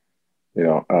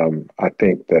 I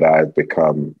think that I've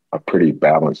become a pretty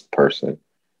balanced person.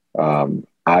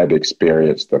 I've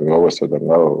experienced the lowest of the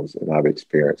lows, and I've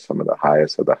experienced some of the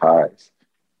highest of the highs.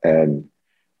 And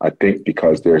I think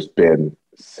because there's been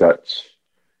such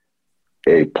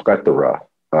a plethora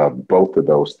of both of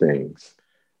those things,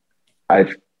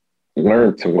 I've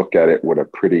learned to look at it with a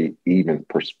pretty even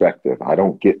perspective. I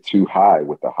don't get too high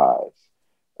with the highs.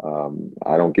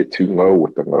 I don't get too low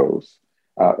with the lows.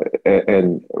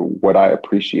 And what I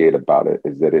appreciate about it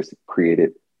is that it's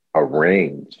created a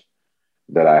range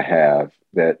that I have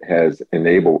that has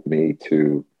enabled me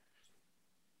to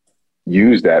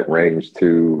use that range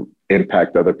to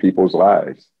impact other people's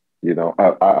lives.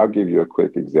 I'll give you a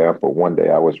quick example. One day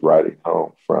I was riding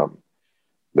home from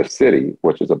the city,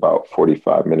 which is about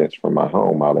 45 minutes from my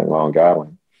home out in Long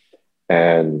Island.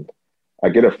 And I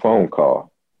get a phone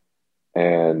call,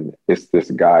 and it's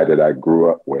this guy that I grew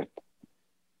up with.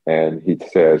 And he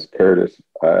says, Curtis,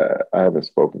 I haven't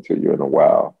spoken to you in a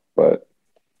while, but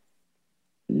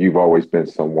you've always been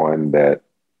someone that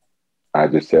I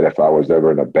just said if I was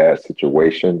ever in a bad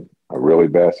situation, a really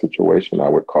bad situation, I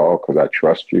would call because I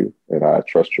trust you and I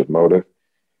trust your motive.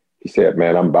 He said,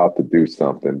 man, I'm about to do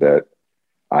something that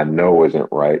I know isn't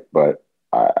right, but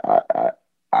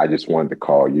I just wanted to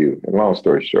call you. And long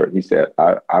story short, he said,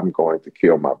 I'm going to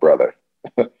kill my brother.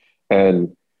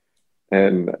 and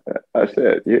I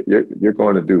said, you're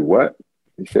going to do what?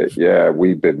 He said, yeah,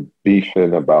 we've been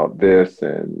beefing about this,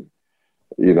 and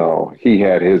he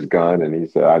had his gun, and he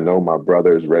said, I know my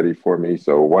brother is ready for me,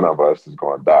 so one of us is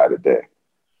going to die today.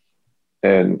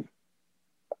 And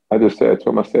I just said to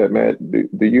him, I said, man,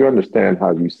 do you understand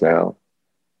how you sound?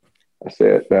 I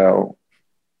said, now,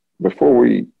 before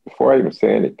I even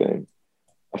say anything,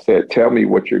 I said, tell me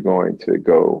what you're going to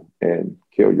go and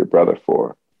kill your brother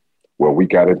for. Well, we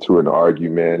got into an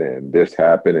argument, and this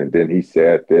happened, and then he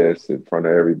said this in front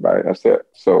of everybody. I said,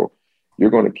 so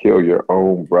you're going to kill your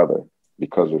own brother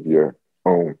because of your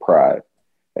own pride,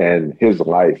 and his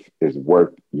life is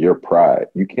worth your pride.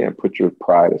 You can't put your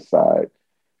pride aside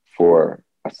for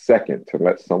a second to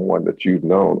let someone that you've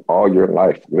known all your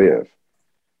life live.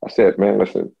 I said, man,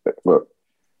 listen, look,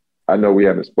 I know we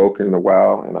haven't spoken in a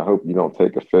while, and I hope you don't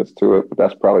take offense to it, but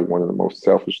that's probably one of the most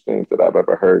selfish things that I've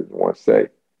ever heard anyone say.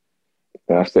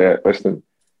 And I said, listen,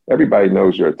 everybody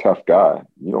knows you're a tough guy.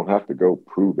 You don't have to go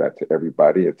prove that to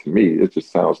everybody. And to me, it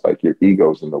just sounds like your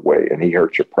ego's in the way, and he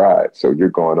hurt your pride. So you're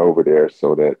going over there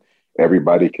so that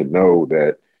everybody can know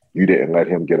that you didn't let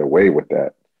him get away with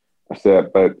that. I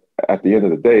said, but at the end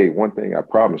of the day, one thing I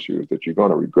promise you is that you're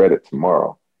going to regret it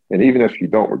tomorrow. And even if you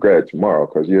don't regret it tomorrow,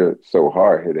 because you're so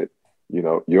hard-headed,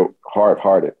 you're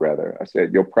hard-hearted rather, I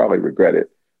said, you'll probably regret it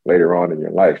later on in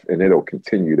your life, and it'll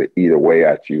continue to eat away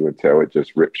at you until it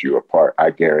just rips you apart.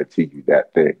 I guarantee you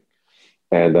that thing.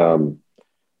 And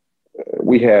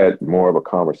we had more of a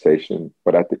conversation,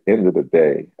 but at the end of the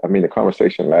day, the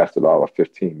conversation lasted all of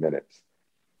 15 minutes.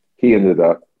 I ended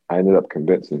up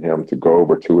convincing him to go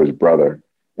over to his brother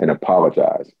and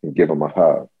apologize and give him a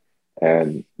hug.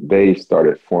 And they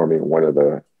started forming one of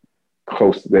the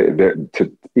close,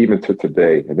 even to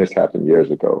today, and this happened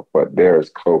years ago, but they're as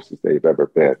close as they've ever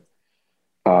been.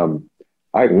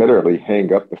 I literally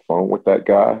hang up the phone with that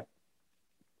guy,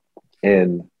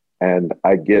 and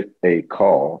I get a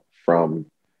call from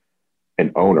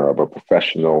an owner of a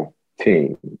professional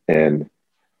team and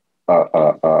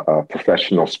a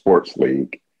professional sports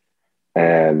league.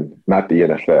 and not the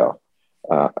NFL.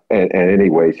 And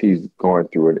anyways, he's going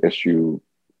through an issue,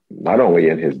 not only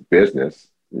in his business,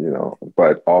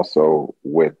 but also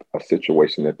with a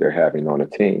situation that they're having on a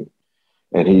team.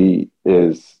 And he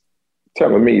is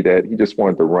telling me that he just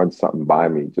wanted to run something by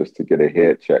me just to get a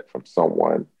head check from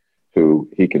someone who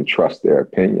he can trust their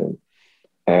opinion.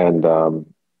 And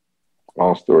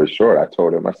long story short, I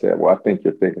told him, I said, well, I think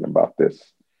you're thinking about this,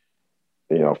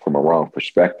 from a wrong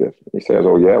perspective. He says,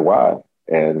 oh, yeah, why?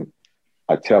 And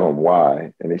I tell him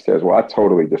why. And he says, well, I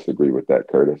totally disagree with that,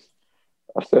 Curtis.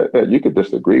 I said, yeah, you could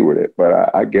disagree with it,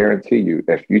 but I guarantee you,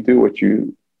 if you do what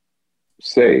you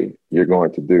say you're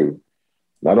going to do,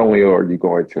 not only are you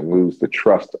going to lose the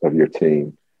trust of your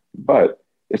team, but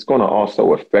it's going to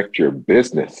also affect your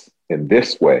business in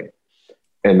this way.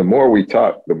 And the more we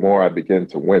talked, the more I began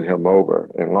to win him over.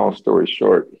 And long story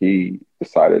short, he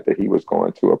decided that he was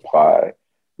going to apply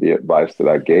the advice that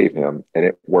I gave him, and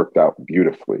it worked out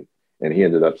beautifully. And he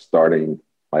ended up starting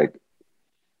like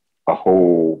a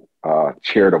whole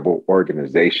charitable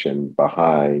organization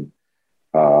behind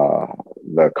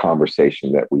the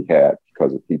conversation that we had,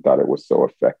 because he thought it was so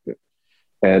effective.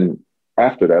 And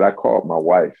after that, I called my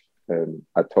wife and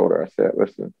I told her, I said,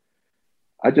 listen,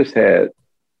 I just had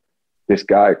this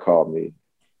guy call me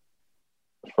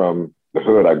from the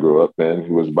hood I grew up in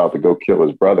who was about to go kill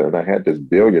his brother. And I had this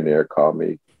billionaire call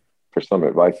me for some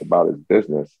advice about his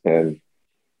business. And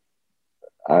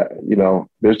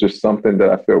there's just something that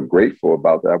I feel grateful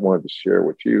about that I wanted to share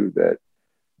with you, that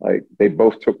like they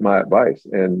both took my advice,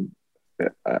 and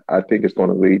I think it's going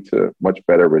to lead to much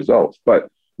better results. But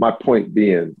my point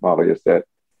being, Molly, is that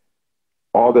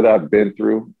all that I've been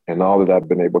through and all that I've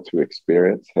been able to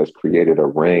experience has created a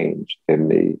range in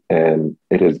me, and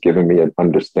it has given me an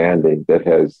understanding that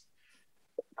has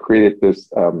created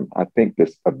this, I think,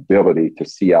 this ability to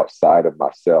see outside of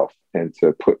myself and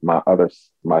to put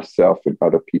myself in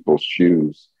other people's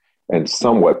shoes and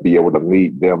somewhat be able to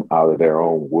lead them out of their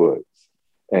own woods.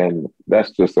 And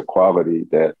that's just a quality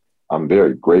that I'm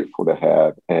very grateful to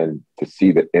have, and to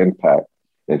see the impact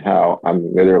and how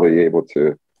I'm literally able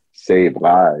to save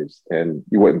lives. And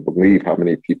you wouldn't believe how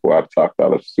many people I've talked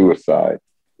out of suicide,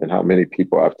 and how many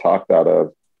people I've talked out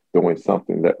of doing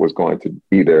something that was going to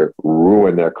either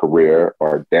ruin their career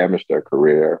or damage their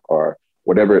career or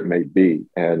whatever it may be.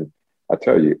 And I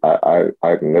tell you, I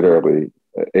literally,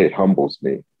 it humbles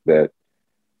me that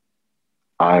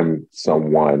I'm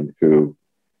someone who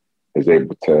is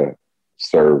able to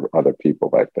serve other people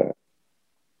like that.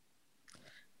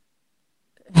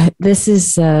 This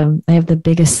is, I have the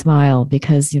biggest smile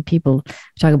because people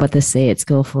talk about the say it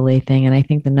skillfully thing. And I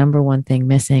think the number one thing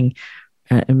missing,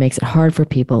 it makes it hard for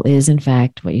people, is in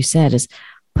fact what you said, is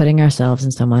putting ourselves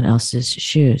in someone else's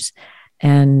shoes.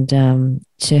 And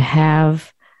to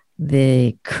have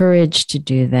the courage to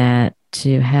do that,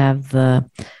 to have the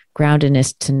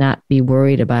groundedness to not be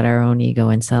worried about our own ego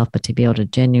and self, but to be able to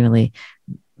genuinely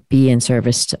be in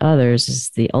service to others, is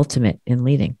the ultimate in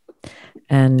leading.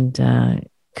 And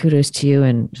kudos to you.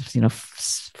 And,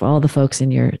 for all the folks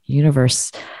in your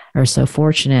universe are so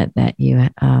fortunate that you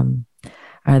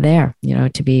are there,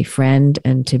 to be friend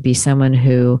and to be someone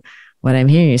who, what I'm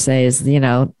hearing you say is,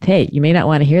 hey, you may not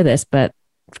want to hear this, but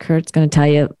Kurt's going to tell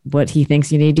you what he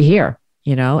thinks you need to hear,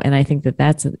 and I think that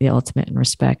that's the ultimate in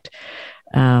respect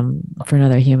for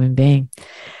another human being.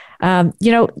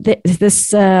 There's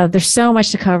so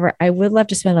much to cover. I would love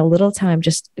to spend a little time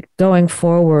just going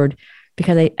forward,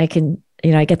 because I can,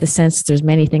 I get the sense there's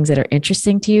many things that are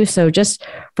interesting to you. So just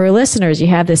for listeners, you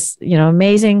have this,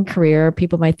 amazing career.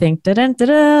 People might think,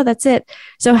 da-da-da-da, that's it.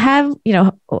 So how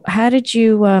did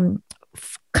you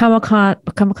come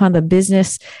upon the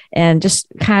business, and just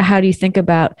kind of how do you think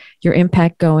about your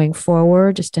impact going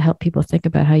forward, just to help people think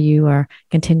about how you are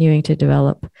continuing to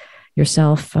develop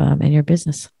yourself and your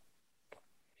business?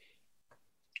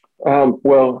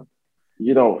 Well,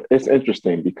 it's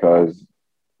interesting because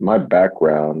my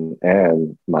background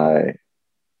and my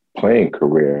playing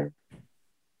career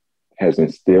has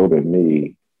instilled in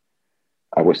me,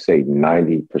 I would say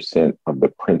 90% of the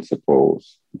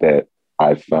principles that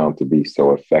I found to be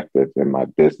so effective in my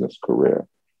business career.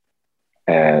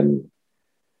 And,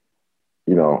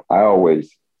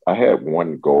 I had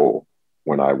one goal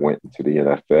when I went to the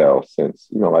NFL, since,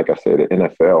 like I said, the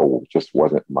NFL just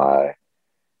wasn't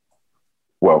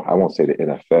I won't say the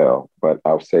NFL, but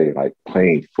I'll say like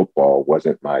playing football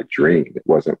wasn't my dream. It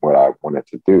wasn't what I wanted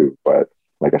to do. But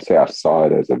like I say, I saw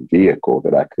it as a vehicle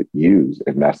that I could use.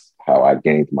 And that's how I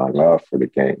gained my love for the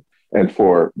game and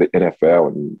for the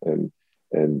NFL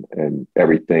and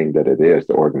everything that it is,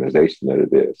 the organization that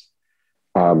it is.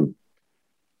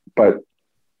 But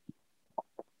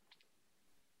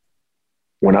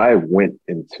when I went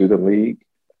into the league,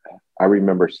 I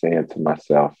remember saying to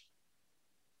myself,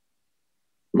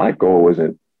 my goal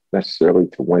isn't necessarily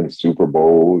to win Super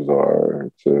Bowls or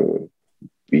to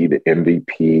be the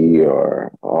MVP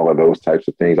or all of those types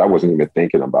of things. I wasn't even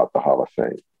thinking about the Hall of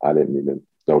Fame. I didn't even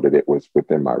know that it was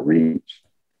within my reach,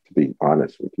 to be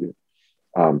honest with you.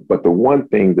 But the one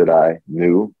thing that I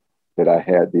knew that I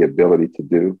had the ability to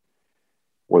do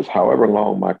was, however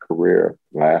long my career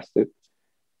lasted,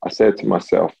 I said to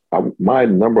myself, my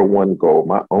number one goal,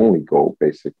 my only goal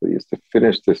basically, is to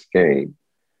finish this game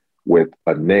with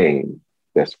a name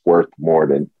that's worth more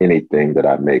than anything that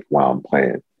I make while I'm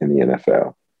playing in the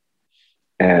NFL.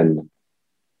 And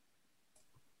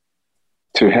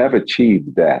to have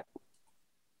achieved that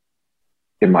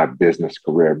in my business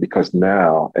career, because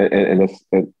now, and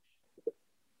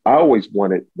I always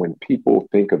wanted, when people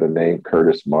think of the name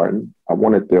Curtis Martin, I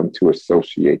wanted them to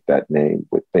associate that name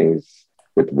with things,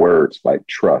 with words like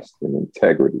trust and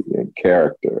integrity and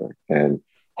character and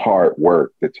hard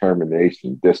work,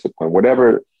 determination, discipline,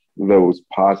 whatever those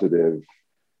positive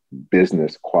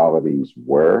business qualities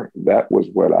were. That was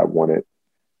what I wanted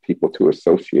people to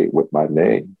associate with my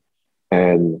name.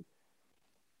 And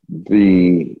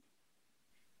the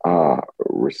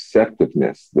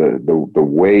receptiveness, the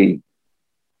way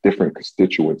different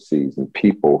constituencies and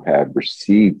people have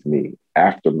received me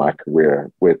after my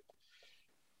career with,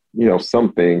 you know,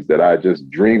 some things that I just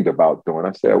dreamed about doing.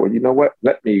 I said, well, you know what?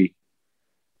 Let me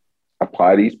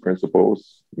apply these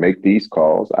principles, make these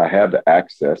calls. I have the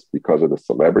access because of the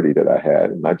celebrity that I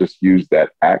had. And I just used that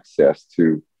access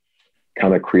to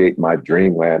kind of create my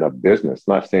dreamland of business.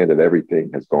 Not saying that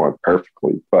everything has gone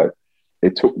perfectly, but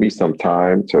it took me some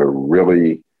time to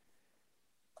really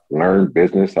learn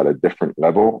business at a different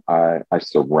level. I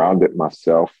surrounded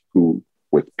myself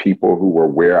with people who were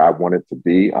where I wanted to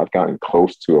be. I've gotten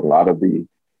close to a lot of the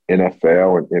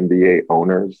NFL and NBA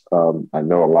owners. I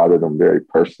know a lot of them very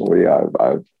personally.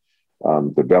 I've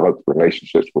developed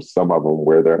relationships with some of them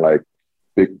where they're like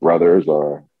big brothers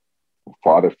or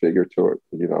father figure to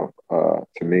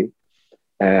me.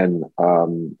 And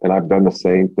I've done the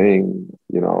same thing,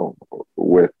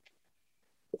 with,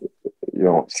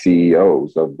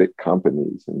 CEOs of big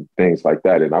companies and things like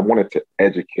that. And I wanted to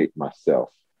educate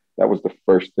myself. That was the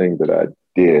first thing that I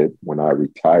did when I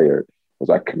retired,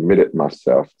 was I committed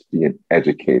myself to being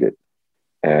educated.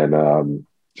 And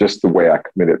just the way I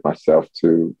committed myself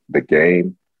to the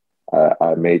game,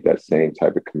 I made that same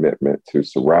type of commitment to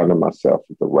surrounding myself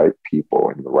with the right people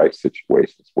and the right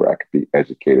situations where I could be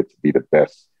educated to be the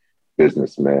best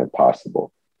businessman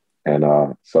possible. And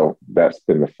so that's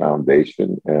been the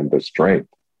foundation and the strength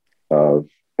of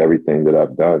everything that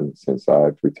I've done since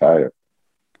I've retired.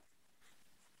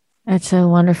 That's so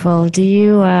wonderful. Do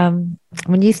you,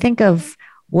 when you think of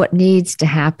what needs to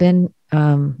happen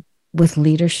with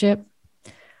leadership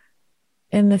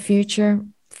in the future,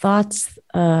 thoughts?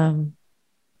 There's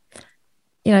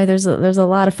a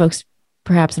lot of folks,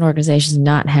 perhaps in organizations,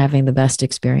 not having the best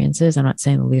experiences. I'm not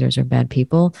saying the leaders are bad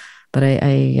people, but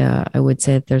I would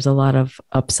say that there's a lot of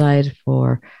upside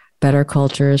for better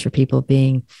cultures, for people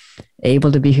being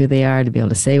able to be who they are, to be able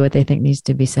to say what they think needs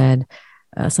to be said.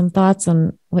 Some thoughts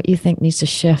on what you think needs to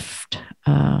shift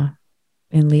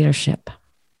in leadership?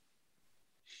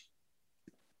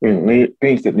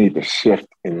 Things that need to shift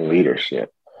in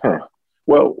leadership.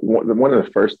 Well, one of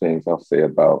the first things I'll say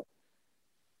about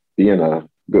being a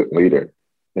good leader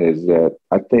is that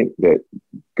I think that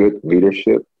good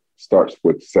leadership starts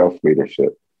with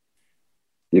self-leadership.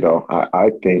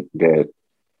 I think that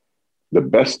the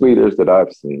best leaders that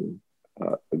I've seen,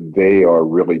 they are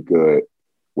really good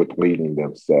with leading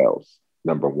themselves,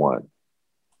 number one.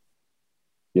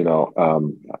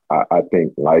 I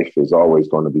think life is always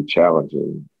going to be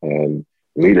challenging and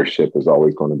leadership is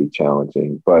always going to be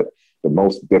challenging, but the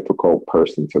most difficult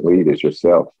person to lead is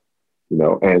yourself.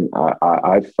 And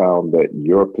I found that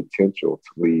your potential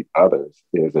to lead others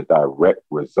is a direct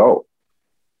result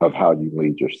of how you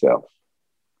lead yourself.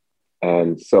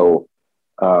 And so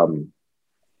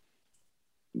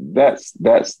that's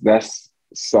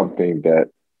something that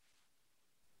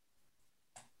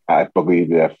I believe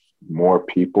that more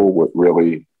people would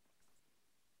really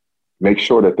make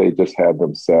sure that they just have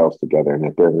themselves together and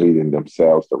that they're leading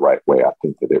themselves the right way. I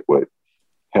think that it would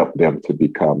help them to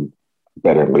become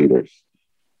better leaders.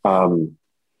 I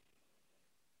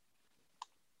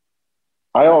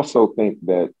also think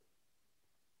that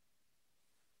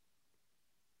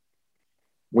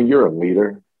when you're a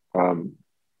leader,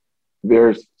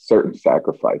 there's certain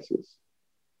sacrifices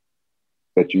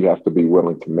that you have to be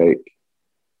willing to make.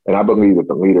 And I believe that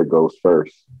the leader goes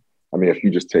first. I mean, if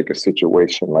you just take a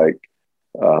situation like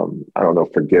I don't know,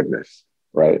 forgiveness,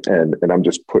 right? And I'm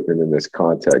just putting it in this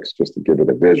context just to give it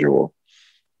a visual.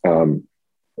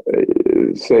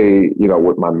 Say,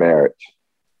 with my marriage,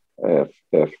 if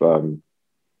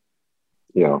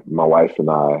my wife and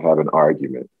I have an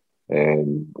argument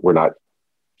and we're not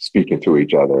speaking to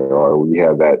each other, or we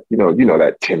have that,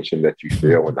 that tension that you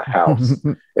feel in the house,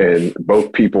 and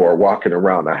both people are walking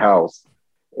around the house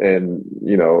and,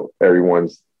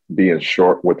 everyone's being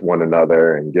short with one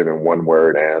another and giving one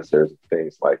word answers,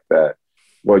 things like that.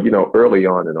 Well, early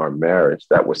on in our marriage,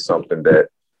 that was something that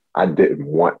I didn't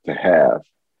want to have.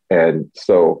 And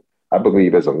so I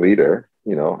believe as a leader,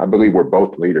 I believe we're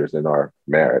both leaders in our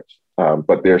marriage.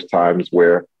 But there's times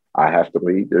where I have to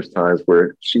lead. There's times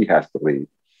where she has to lead.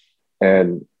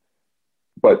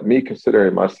 But me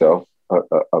considering myself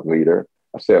a leader,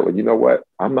 I said, well, you know what?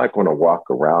 I'm not going to walk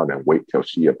around and wait till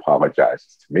she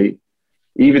apologizes to me.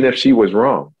 Even if she was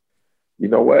wrong, you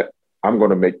know what? I'm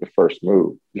going to make the first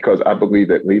move because I believe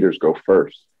that leaders go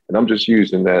first. And I'm just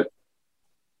using that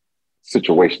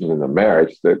situation in the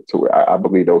marriage I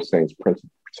believe those same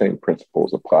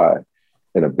principles apply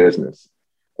in a business.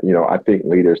 I think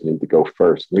leaders need to go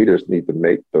first. Leaders need to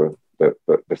make the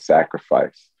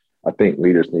sacrifice. I think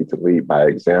leaders need to lead by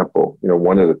example.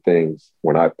 One of the things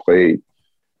when I played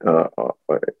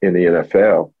in the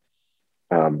NFL,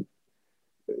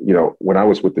 when I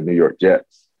was with the New York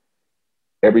Jets,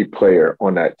 every player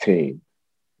on that team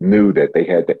knew that they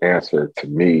had to answer to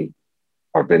me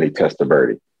or Vinny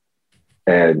Testaverde.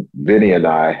 And Vinny and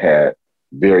I had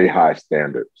very high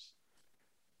standards.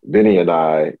 Vinny and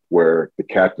I were the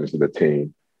captains of the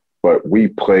team, but we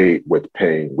played with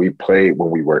pain. We played when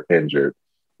we were injured.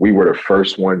 We were the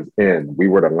first ones in. We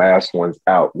were the last ones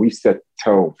out. We set the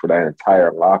tone for that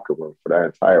entire locker room, for that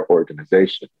entire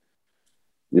organization.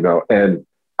 And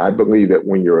I believe that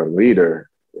when you're a leader,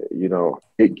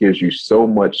 it gives you so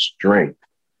much strength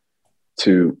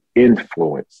to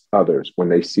influence others when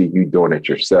they see you doing it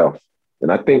yourself.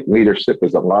 And I think leadership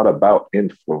is a lot about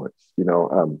influence.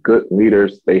 Good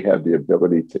leaders, they have the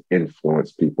ability to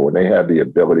influence people, and they have the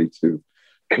ability to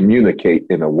communicate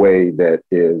in a way that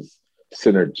is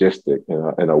synergistic,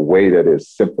 in a way that is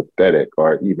sympathetic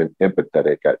or even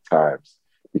empathetic at times,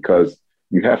 because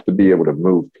you have to be able to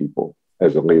move people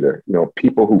as a leader.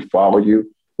 People who follow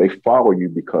you, they follow you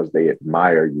because they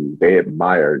admire you. They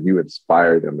admire you,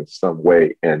 inspire them in some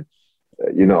way. And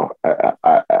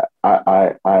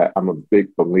I'm a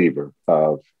big believer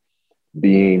of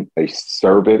being a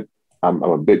servant. I'm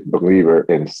a big believer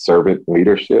in servant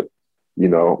leadership,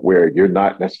 where you're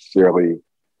not necessarily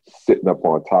sitting up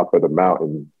on top of the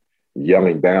mountain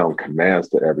yelling down commands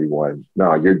to everyone.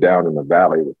 No, you're down in the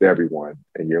valley with everyone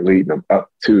and you're leading them up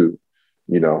to,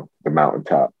 the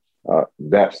mountaintop.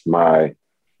 That's my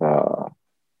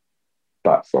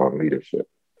thoughts on leadership.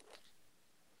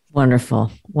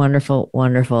 Wonderful, wonderful,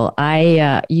 wonderful.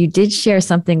 You did share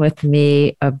something with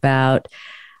me about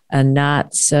a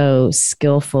not so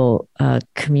skillful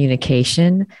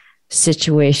communication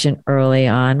situation early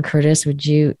on. Curtis, would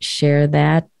you share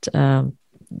that? And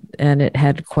it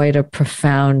had quite a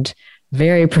profound,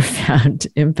 very profound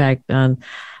impact on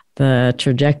the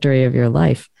trajectory of your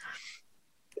life.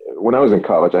 When I was in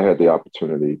college, I had the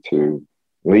opportunity to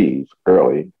leave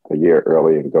early, a year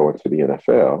early, and go into the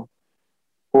NFL.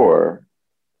 Or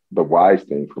the wise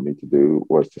thing for me to do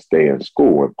was to stay in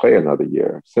school and play another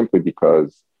year, simply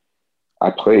because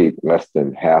I played less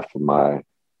than half of my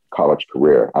college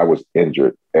career. I was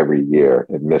injured every year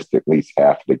and missed at least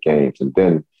half of the games. And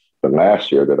then the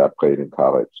last year that I played in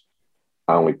college,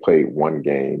 I only played one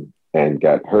game and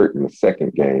got hurt in the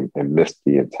second game and missed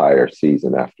the entire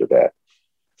season after that.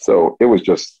 So it was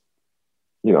just,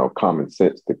 common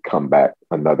sense to come back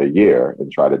another year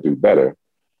and try to do better.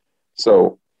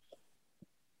 So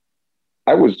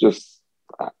I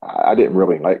didn't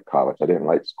really like college. I didn't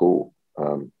like school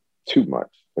too much.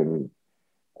 And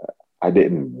I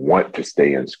didn't want to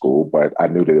stay in school, but I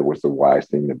knew that it was the wise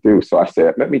thing to do. So I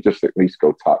said, let me just at least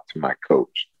go talk to my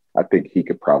coach. I think he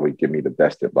could probably give me the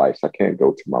best advice. I can't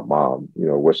go to my mom.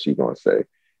 What's she going to say?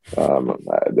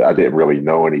 I didn't really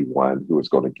know anyone who was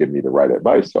going to give me the right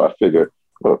advice. So I figured,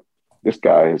 look, this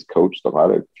guy has coached a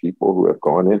lot of people who have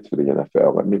gone into the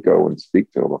NFL. Let me go and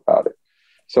speak to him about it.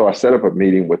 So I set up a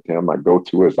meeting with him. I go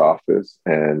to his office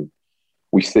and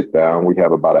we sit down. We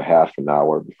have about a half an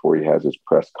hour before he has his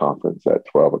press conference at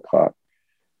 12 o'clock.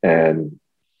 And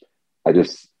I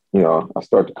just, I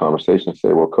start the conversation and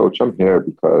say, well, Coach, I'm here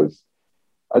because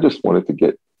I just wanted to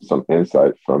get some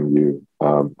insight from you.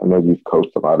 I know you've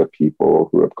coached a lot of people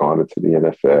who have gone into the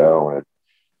NFL. And,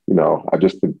 I've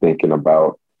just been thinking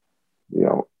about,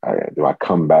 do I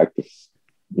come back to,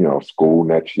 school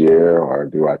next year, or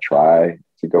do I try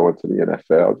to go into the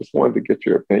NFL? Just wanted to get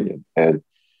your opinion. And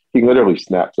he literally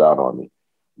snaps out on me.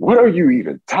 What are you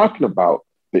even talking about?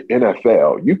 The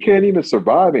NFL? You can't even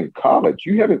survive in college.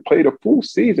 You haven't played a full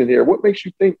season here. What makes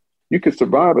you think you could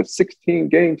survive a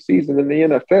 16-game season in the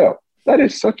NFL? That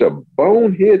is such a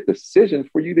bonehead decision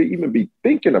for you to even be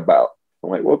thinking about. I'm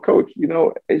like, well, coach,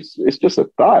 it's just a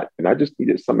thought, and I just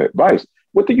needed some advice.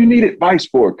 What do you need advice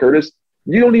for, Curtis?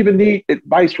 You don't even need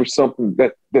advice for something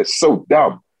that's so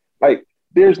dumb. Like,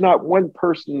 there's not one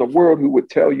person in the world who would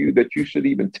tell you that you should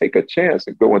even take a chance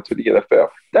and go into the NFL.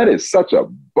 That is such a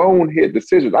bonehead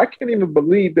decision. I can't even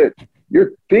believe that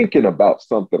you're thinking about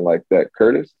something like that,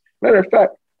 Curtis. Matter of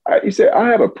fact, he said, I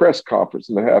have a press conference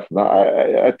in a half an hour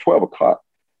at 12 o'clock.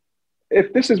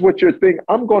 If this is what you're thinking,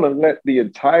 I'm going to let the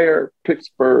entire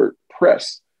Pittsburgh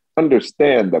press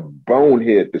understand the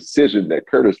bonehead decision that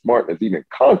Curtis Martin is even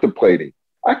contemplating.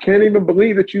 I can't even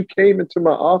believe that you came into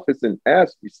my office and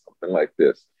asked me something like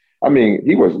this. I mean,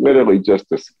 he was literally just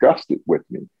disgusted with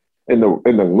me. And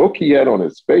the look he had on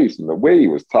his face and the way he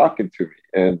was talking to me.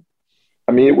 And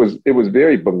I mean, it was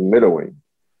very belittling.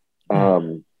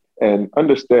 And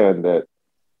understand that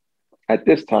at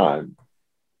this time,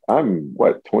 I'm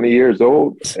 20 years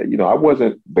old. I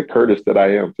wasn't the Curtis that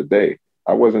I am today.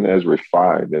 I wasn't as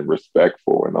refined and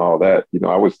respectful and all that.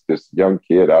 I was this young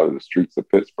kid out of the streets of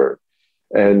Pittsburgh.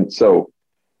 And so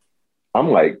I'm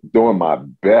like doing my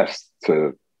best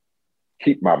to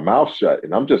keep my mouth shut.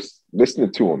 And I'm just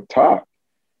listening to him talk.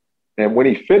 And when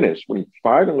he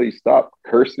finally stopped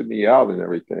cursing me out and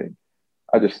everything,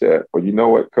 I just said, well, you know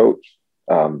what, coach?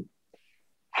 I'm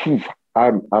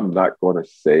not going to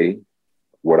say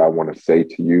what I want to say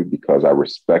to you because I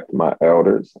respect my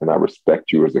elders and I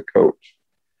respect you as a coach.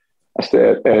 I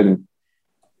said, and,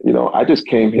 I just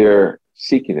came here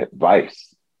seeking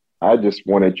advice. I just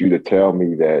wanted you to tell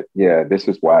me that, yeah, this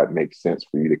is why it makes sense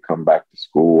for you to come back to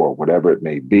school or whatever it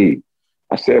may be.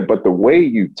 I said, but the way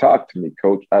you talked to me,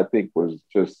 coach, I think was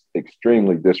just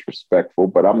extremely disrespectful,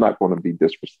 but I'm not going to be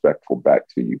disrespectful back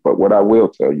to you. But what I will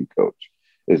tell you, coach,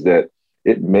 is that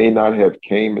it may not have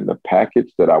came in the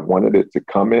package that I wanted it to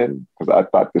come in because I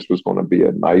thought this was going to be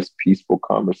a nice, peaceful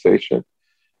conversation.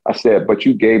 I said, but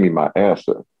you gave me my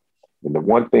answer. And the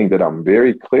one thing that I'm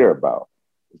very clear about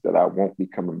is that I won't be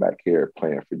coming back here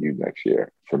playing for you next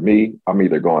year. For me, I'm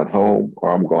either going home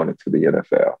or I'm going into the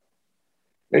NFL.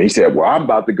 And he said, well, I'm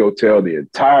about to go tell the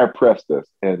entire press this.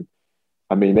 And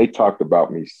I mean, they talked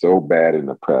about me so bad in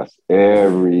the press.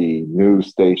 Every news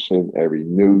station, every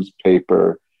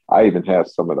newspaper. I even have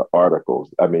some of the articles.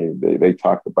 I mean, they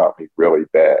talked about me really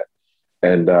bad.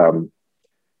 And,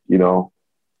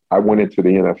 I went into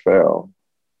the NFL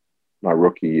my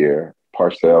rookie year.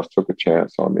 Parcells took a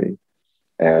chance on me.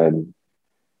 And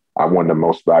I won the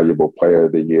Most Valuable Player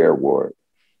of the Year award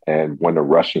and won the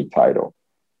rushing title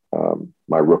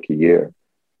my rookie year.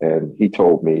 And he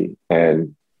told me,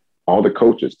 and all the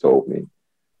coaches told me,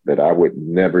 that I would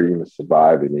never even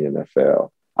survive in the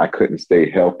NFL. I couldn't stay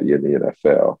healthy in the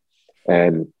NFL.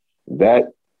 And that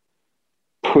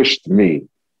pushed me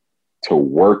to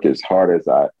work as hard as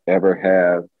I ever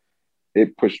have.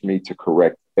 It pushed me to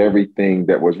correct everything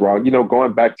that was wrong.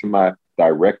 Going back to my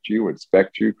direct you,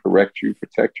 inspect you, correct you,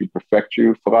 protect you, perfect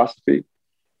you philosophy,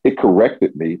 it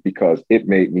corrected me because it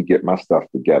made me get my stuff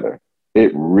together.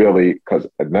 It really, because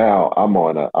now I'm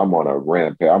on a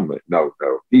rampage. I'm like, no,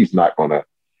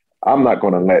 I'm not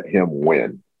gonna let him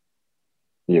win.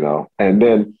 And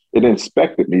then it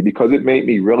inspected me because it made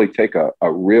me really take a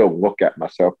real look at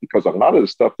myself, because a lot of the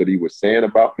stuff that he was saying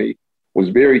about me was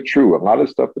very true. A lot of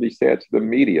the stuff that he said to the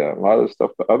media, a lot of the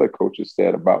stuff the other coaches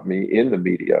said about me in the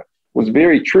media was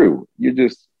very true. You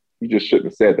just shouldn't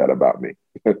have said that about me.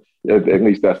 At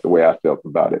least that's the way I felt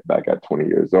about it back at 20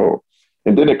 years old.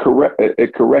 And then it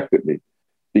corrected me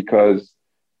because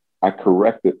I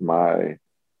corrected I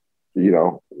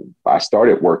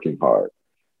started working hard.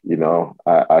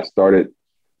 I started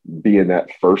being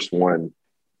that first one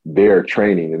there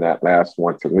training and that last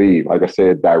one to leave. Like I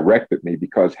said, directed me,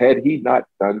 because had he not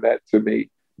done that to me,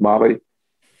 Molly,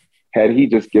 had he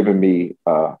just given me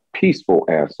a peaceful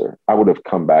answer, I would have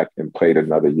come back and played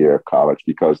another year of college,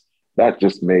 because that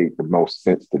just made the most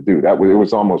sense to do. It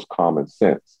was almost common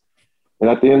sense. And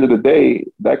at the end of the day,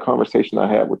 that conversation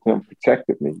I had with him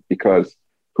protected me, because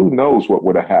who knows what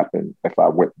would have happened if I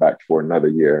went back for another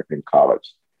year in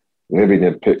college, living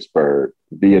in Pittsburgh,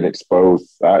 being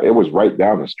exposed. It was right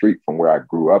down the street from where I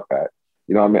grew up at.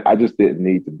 I just didn't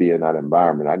need to be in that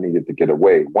environment. I needed to get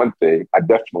away. One thing, I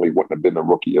definitely wouldn't have been the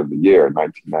rookie of the year in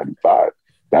 1995.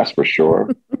 That's for sure.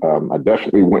 I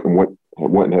definitely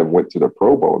wouldn't have went to the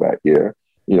Pro Bowl that year.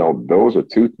 those are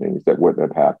two things that wouldn't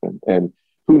have happened. And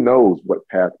who knows what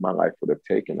path my life would have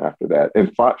taken after that.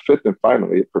 And fifth and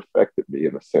finally, it perfected me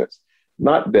in a sense.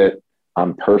 Not that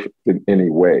I'm perfect in any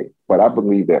way, but I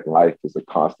believe that life is a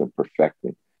constant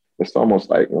perfecting. It's almost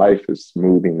like life is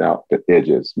smoothing out the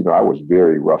edges. I was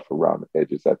very rough around the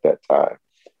edges at that time.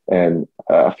 And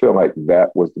I feel like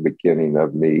that was the beginning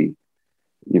of me,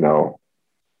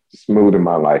 smoothing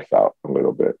my life out a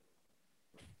little bit.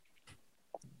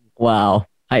 Wow.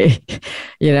 I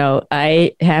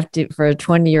have to, for a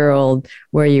 20-year-old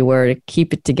where you were, to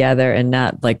keep it together and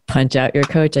not like punch out your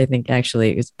coach, I think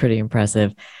actually is pretty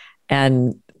impressive.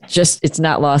 And just, it's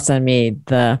not lost on me,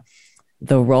 the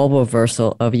role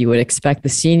reversal of, you would expect the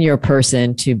senior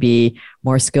person to be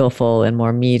more skillful and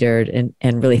more metered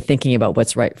and really thinking about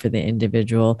what's right for the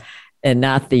individual, and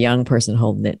not the young person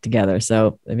holding it together.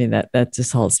 So, I mean, that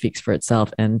just all speaks for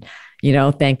itself. And,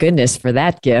 thank goodness for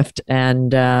that gift,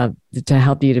 and to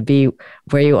help you to be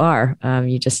where you are.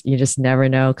 You just never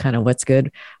know kind of what's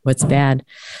good, what's bad.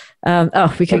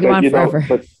 We could go on forever.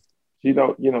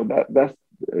 That's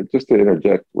just to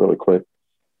interject really quick.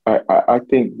 I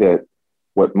think that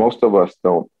what most of us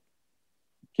don't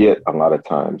get a lot of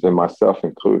times, and myself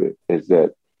included, is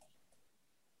that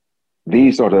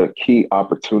these are the key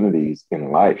opportunities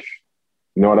in life.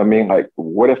 You know what I mean? Like,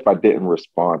 what if I didn't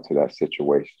respond to that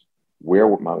situation? Where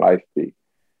would my life be?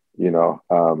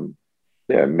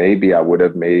 Maybe I would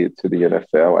have made it to the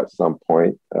NFL at some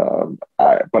point.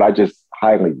 But I just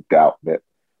highly doubt that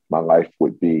my life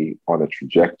would be on a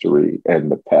trajectory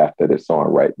and the path that it's on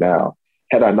right now,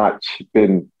 had I not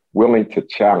been willing to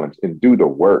challenge and do the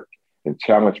work and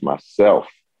challenge myself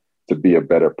to be a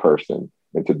better person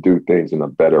and to do things in a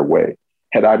better way.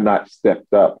 Had I not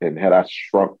stepped up and had I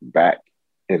shrunk back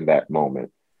in that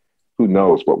moment, who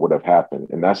knows what would have happened?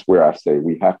 And that's where I say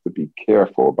we have to be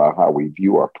careful about how we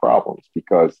view our problems,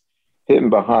 because hidden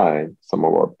behind some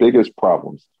of our biggest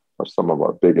problems are some of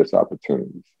our biggest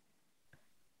opportunities.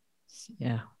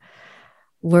 Yeah.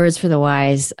 Words for the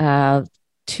wise.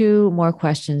 Two more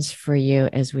questions for you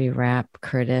as we wrap,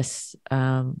 Curtis.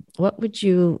 What would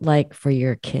you like for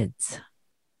your kids?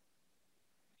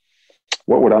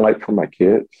 What would I like for my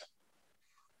kids?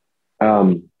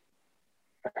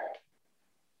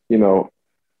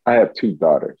 I have two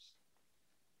daughters,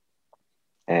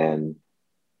 and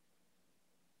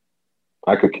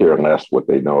I could care less what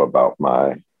they know about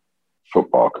my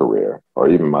football career or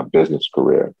even my business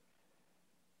career.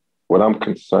 What I'm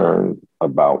concerned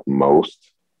about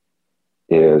most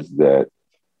is that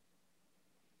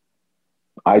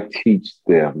I teach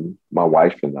them, my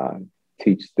wife and I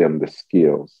teach them the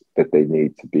skills that they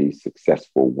need to be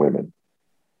successful women,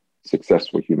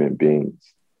 successful human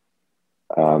beings.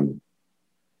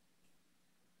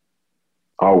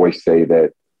 I always say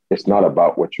that it's not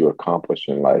about what you accomplish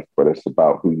in life, but it's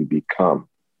about who you become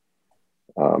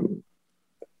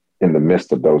in the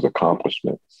midst of those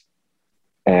accomplishments.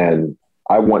 And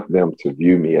I want them to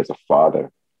view me as a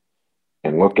father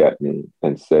and look at me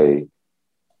and say,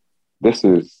 this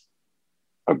is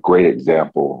a great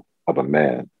example of a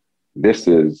man. This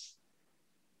is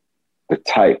the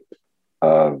type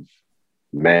of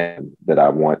man that I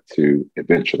want to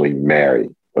eventually marry.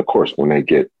 Of course, when they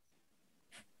get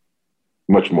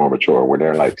much more mature, when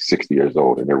they're like 60 years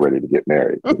old and they're ready to get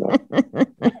married,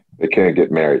 they can't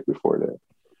get married before then.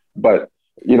 But,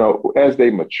 as they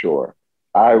mature,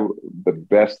 the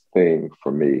best thing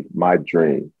for me, my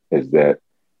dream, is that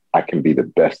I can be the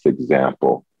best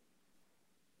example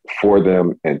for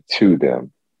them and to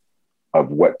them of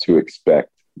what to expect.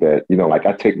 That, like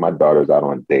I take my daughters out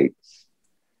on dates,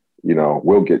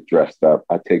 we'll get dressed up.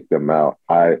 I take them out.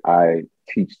 I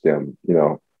teach them,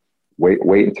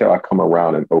 wait until I come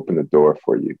around and open the door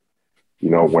for you.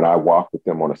 When I walk with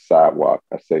them on a sidewalk,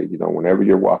 I say, whenever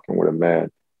you're walking with a man,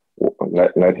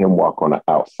 let him walk on the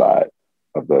outside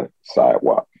of the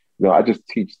sidewalk. I just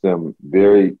teach them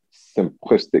very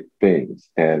simplistic things.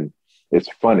 And it's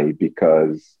funny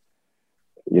because,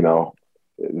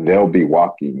 they'll be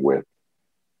walking with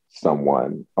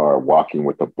someone or walking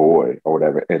with a boy or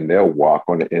whatever, and they'll walk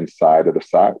on the inside of the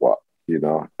sidewalk,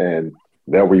 and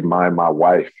they'll remind my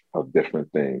wife of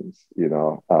different things,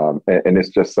 and it's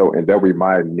just so, and they'll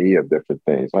remind me of different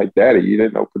things like, Daddy, you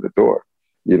didn't open the door,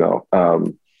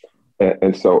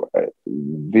 and so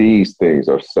these things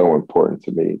are so important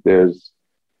to me.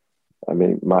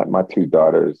 My two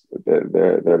daughters,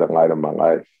 they're the light of my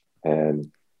life,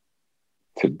 and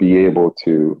to be able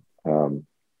to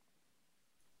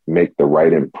make the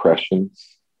right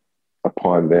impressions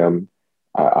upon them,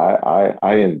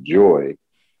 I enjoy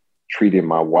treating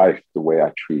my wife the way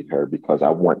I treat her, because I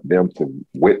want them to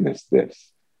witness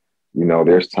this. You know,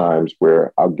 there's times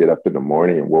where I'll get up in the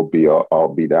morning and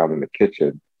I'll be down in the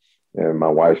kitchen, and my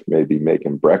wife may be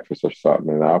making breakfast or something,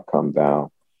 and I'll come down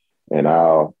and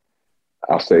I'll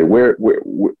say, where's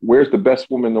the best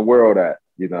woman in the world at?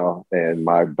 You know, and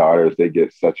my daughters, they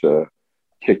get such a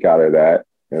kick out of that.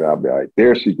 And I'll be like,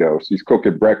 there she goes. She's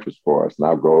cooking breakfast for us. And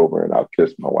I'll go over and I'll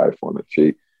kiss my wife on the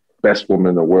cheek. Best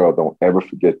woman in the world. Don't ever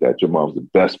forget that. Your mom's the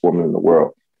best woman in the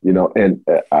world. You know, and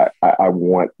I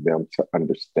want them to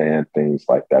understand things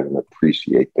like that and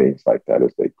appreciate things like that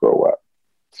as they grow up.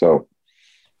 So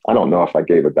I don't know if I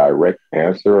gave a direct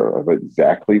answer of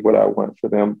exactly what I want for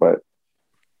them, but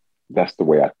that's the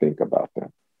way I think about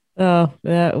them. Oh,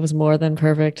 that was more than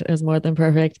perfect. It was more than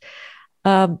perfect.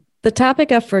 The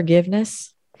topic of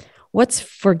forgiveness. What's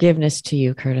forgiveness to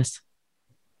you, Curtis?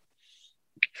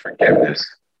 Forgiveness.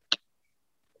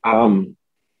 Let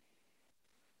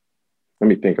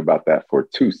me think about that for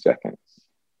 2 seconds.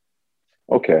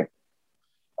 Okay.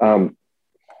 I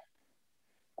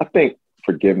think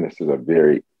forgiveness is a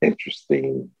very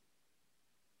interesting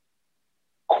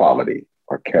quality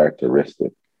or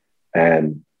characteristic.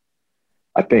 And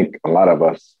I think a lot of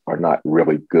us are not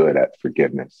really good at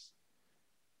forgiveness.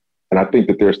 And I think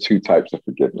that there's 2 types of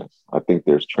forgiveness. I think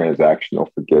there's transactional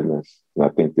forgiveness, and I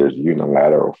think there's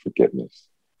unilateral forgiveness.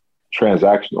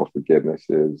 Transactional forgiveness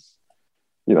is,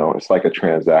 you know, it's like a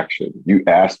transaction. You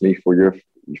ask me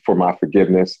for my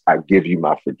forgiveness, I give you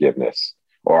my forgiveness.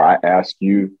 Or I ask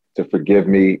you to forgive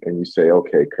me and you say,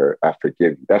 okay, Kurt, I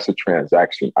forgive you. That's a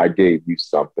transaction. I gave you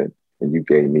something and you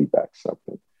gave me back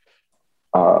something.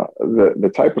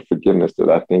 The type of forgiveness that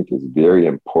I think is very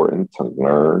important to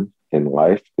learn in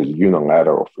life is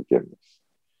unilateral forgiveness.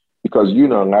 Because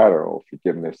unilateral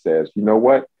forgiveness says, you know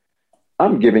what?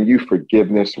 I'm giving you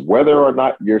forgiveness whether or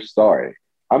not you're sorry.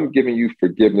 I'm giving you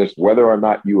forgiveness whether or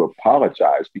not you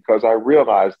apologize, because I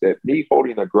realize that me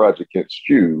holding a grudge against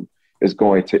you is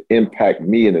going to impact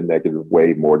me in a negative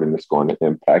way more than it's going to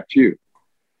impact you.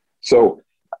 So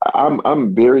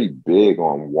I'm very big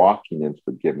on walking in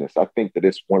forgiveness. I think that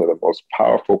it's one of the most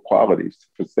powerful qualities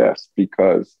to possess,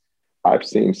 because I've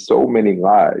seen so many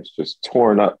lives just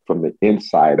torn up from the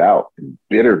inside out in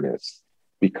bitterness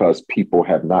because people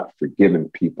have not forgiven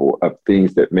people of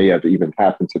things that may have even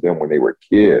happened to them when they were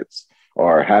kids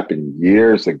or happened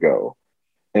years ago.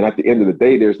 And at the end of the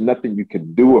day, there's nothing you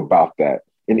can do about that.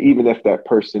 And even if that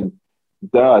person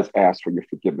does ask for your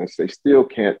forgiveness, they still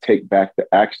can't take back the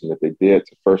action that they did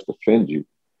to first offend you.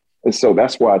 And so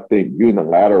that's why I think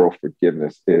unilateral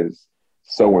forgiveness is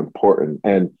so important.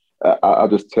 And I'll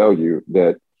just tell you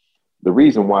that the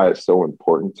reason why it's so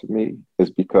important to me is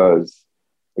because,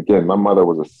 again, my mother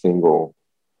was a single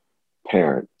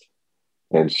parent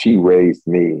and she raised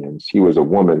me, and she was a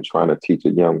woman trying to teach a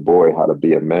young boy how to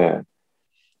be a man.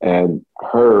 And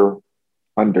her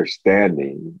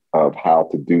understanding of how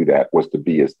to do that was to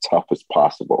be as tough as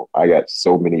possible. I got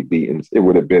so many beatings. It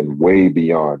would have been way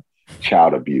beyond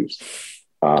child abuse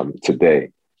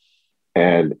today.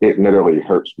 And it literally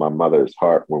hurts my mother's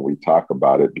heart when we talk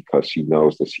about it, because she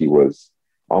knows that she was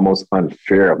almost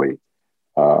unfairly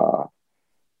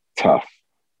tough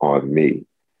on me.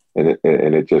 And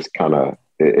it just kind of,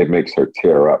 it makes her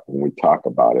tear up when we talk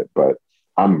about it. But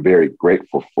I'm very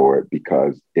grateful for it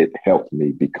because it helped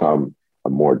me become a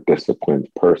more disciplined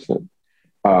person.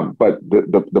 But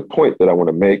the point that I want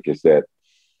to make is that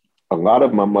a lot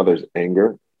of my mother's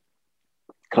anger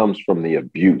comes from the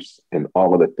abuse and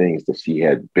all of the things that she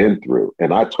had been through.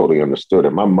 And I totally understood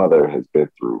it. My mother has been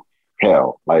through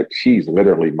hell. Like, she's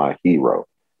literally my hero,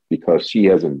 because she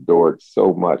has endured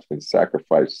so much and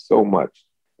sacrificed so much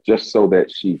just so that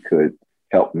she could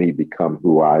help me become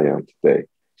who I am today.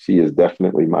 She is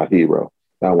definitely my hero.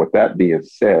 Now, with that being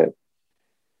said,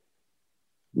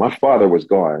 my father was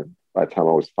gone by the time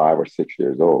I was 5 or 6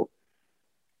 years old.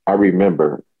 I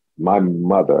remember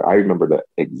the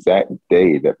exact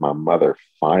day that my mother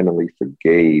finally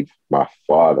forgave my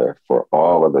father for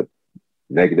all of the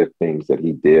negative things that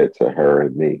he did to her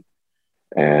and me.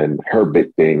 And her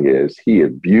big thing is, he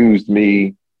abused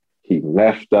me. He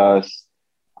left us.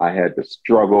 I had to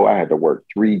struggle. I had to work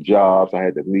 3 jobs. I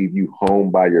had to leave you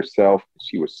home by yourself.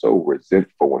 She was so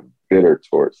resentful and bitter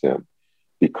towards him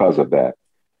because of that.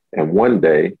 And one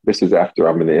day, this is after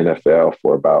I'm in the NFL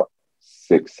for about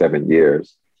 6, 7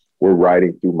 years, we're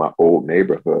riding through my old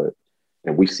neighborhood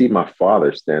and we see my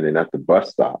father standing at the bus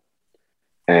stop.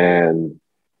 And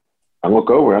I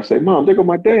look over, I say, "Mom, there go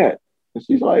my dad." And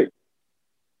she's like,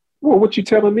 "Well, what you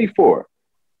telling me for?"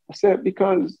 I said,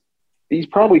 "Because he's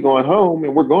probably going home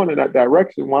and we're going in that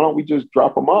direction. Why don't we just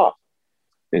drop him off?"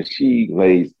 and she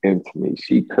lays into me.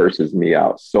 She curses me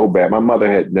out so bad. My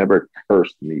mother had never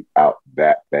cursed me out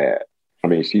that bad. I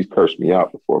mean, she's cursed me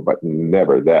out before, but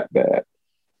never that bad.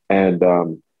 And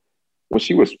when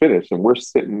she was finished and we're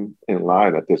sitting in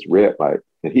line at this red light,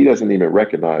 and he doesn't even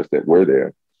recognize that we're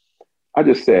there, I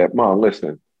just said, Mom,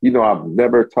 listen, you know, I've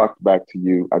never talked back to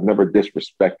you. I've never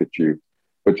disrespected you,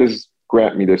 but just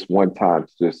grant me this one time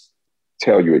to just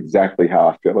tell you exactly how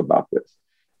I feel about this.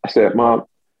 I said, Mom,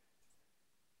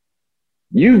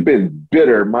 you've been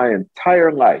bitter my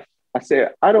entire life. I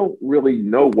said, I don't really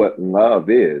know what love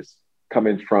is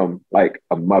coming from like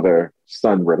a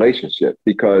mother-son relationship,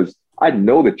 because I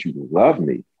know that you love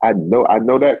me. I know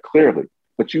that clearly,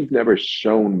 but you've never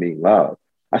shown me love.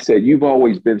 I said, you've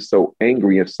always been so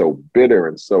angry and so bitter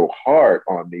and so hard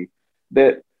on me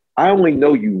that I only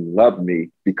know you love me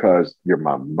because you're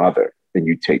my mother and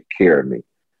you take care of me.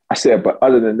 I said, but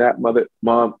other than that,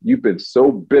 Mom, you've been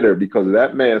so bitter because of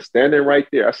that man standing right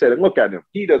there. I said, and look at him.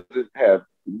 He doesn't have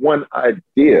one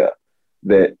idea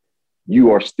that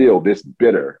you are still this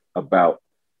bitter about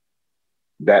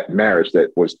that marriage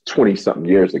that was 20 something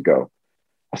years ago.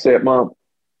 I said, Mom,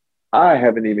 I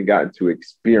haven't even gotten to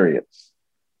experience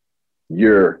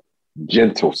your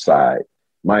gentle side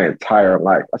my entire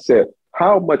life. I said,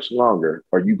 how much longer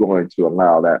are you going to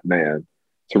allow that man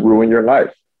to ruin your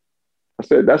life? I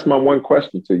said, that's my one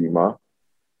question to you, Mom.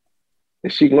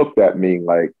 And she looked at me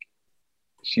like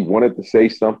she wanted to say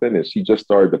something, and she just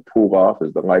started to pull off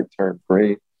as the light turned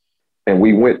green. And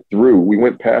we went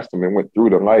past him and went through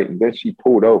the light, and then she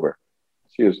pulled over.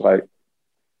 She was like,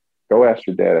 go ask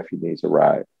your dad if he needs a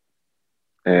ride.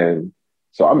 And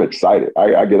so I'm excited.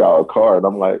 I get out of the car and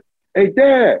I'm like, hey,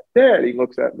 Dad. He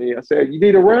looks at me. I said, you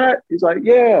need a ride? He's like,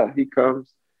 yeah. He comes.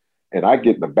 And I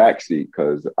get in the back seat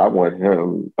because I want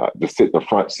him to sit in the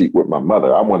front seat with my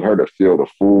mother. I want her to feel the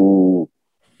full,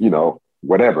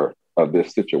 whatever of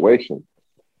this situation.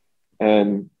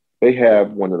 And they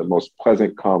have one of the most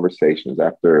pleasant conversations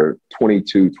after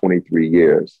 22, 23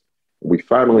 years. We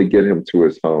finally get him to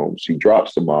his home. She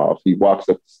drops him off. He walks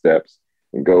up the steps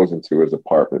and goes into his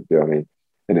apartment building.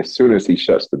 And as soon as he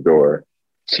shuts the door,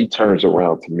 she turns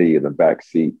around to me in the back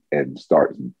seat and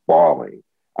starts bawling.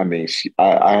 I mean,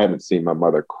 I haven't seen my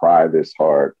mother cry this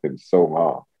hard in so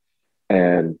long.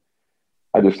 And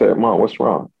I just said, Mom, what's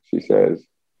wrong? She says,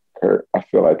 Kurt, I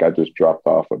feel like I just dropped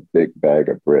off a big bag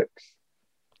of bricks.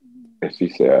 And she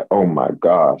said, oh my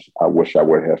gosh, I wish I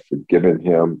would have forgiven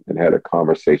him and had a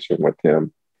conversation with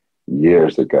him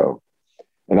years ago.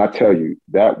 And I tell you,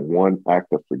 that one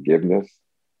act of forgiveness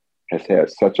has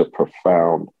had such a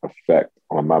profound effect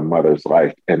on my mother's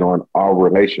life and on our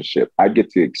relationship. I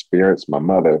get to experience my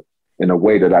mother in a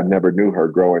way that I never knew her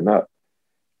growing up.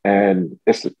 And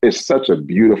it's such a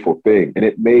beautiful thing. And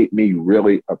it made me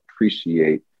really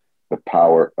appreciate the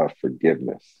power of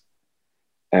forgiveness.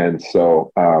 And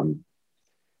so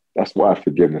that's why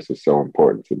forgiveness is so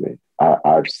important to me.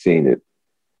 I've seen it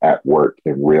at work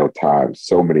in real time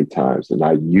so many times. And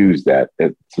I use that.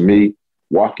 And to me,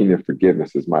 walking in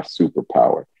forgiveness is my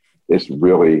superpower. It's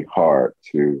really hard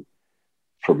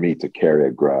for me to carry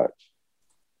a grudge.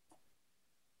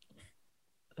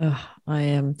 Oh, I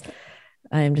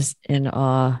am just in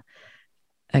awe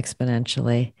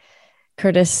exponentially.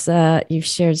 Curtis, you've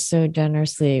shared so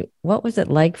generously. What was it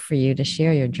like for you to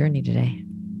share your journey today?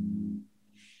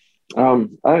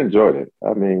 I enjoyed it.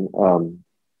 I mean,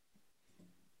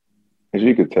 as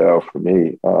you could tell for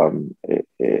me,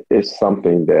 it's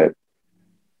something that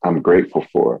I'm grateful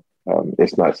for.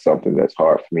 It's not something that's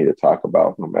hard for me to talk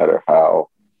about, no matter how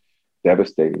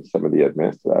devastating some of the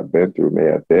events that I've been through may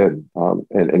have been.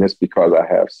 And it's because I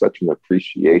have such an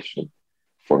appreciation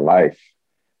for life.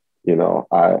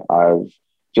 I've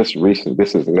just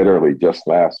this is literally just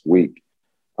last week.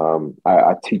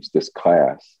 I teach this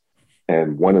class,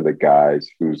 and one of the guys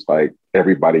who's like,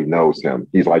 everybody knows him.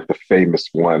 He's like the famous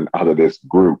one out of this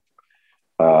group.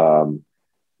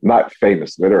 Not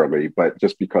famous literally, but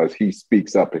just because he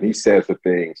speaks up and he says the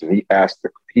things and he asks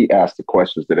the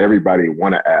questions that everybody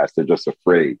want to ask. They're just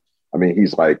afraid. I mean,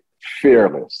 he's like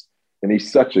fearless, and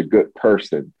he's such a good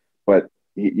person, but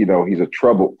he's a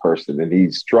troubled person, and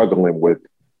he's struggling with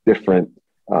different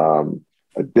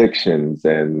addictions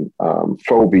and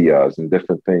phobias and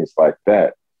different things like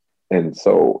that. And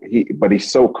so but he's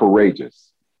so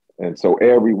courageous. And so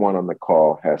everyone on the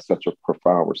call has such a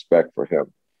profound respect for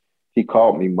him. He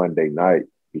called me Monday night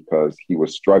because he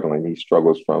was struggling. He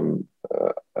struggles from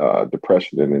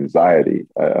depression and anxiety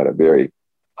at a very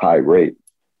high rate.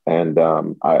 And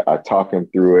I talk him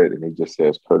through it, and he just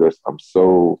says, Curtis, I'm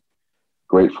so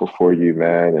grateful for you,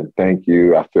 man. And thank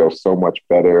you. I feel so much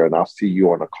better. And I'll see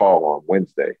you on a call on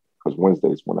Wednesday. because Wednesday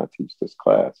is when I teach this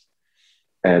class.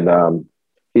 And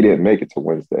he didn't make it to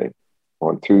Wednesday.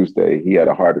 On Tuesday, he had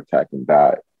a heart attack and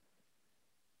died.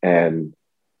 And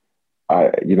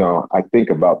I think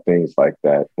about things like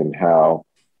that and how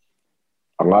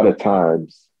a lot of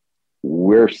times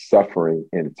we're suffering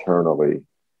internally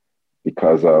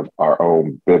because of our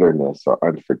own bitterness or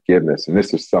unforgiveness. And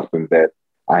this is something that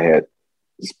I had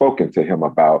spoken to him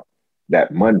about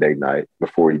that Monday night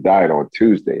before he died on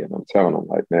Tuesday. And I'm telling him,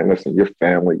 like, man, listen, your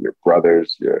family, your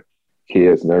brothers, your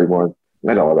kids and everyone,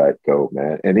 let all that go,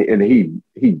 man. And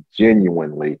he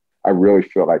genuinely, I really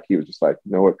feel like he was just like,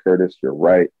 you know what, Curtis, you're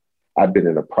right. I've been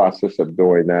in the process of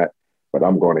doing that, but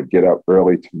I'm going to get up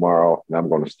early tomorrow and I'm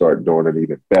going to start doing it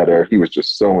even better. He was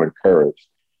just so encouraged.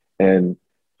 And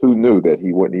who knew that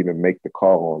he wouldn't even make the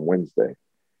call on Wednesday?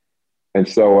 And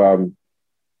so,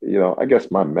 I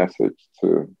guess my message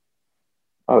to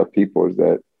other people is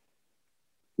that,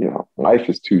 life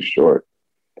is too short.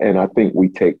 And I think we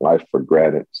take life for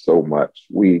granted so much.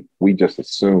 We just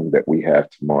assume that we have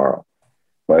tomorrow,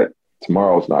 but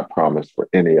tomorrow's not promised for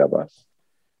any of us.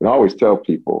 And I always tell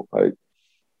people, like,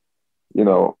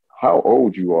 how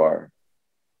old you are,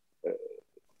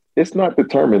 it's not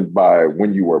determined by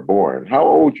when you were born. How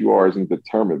old you are isn't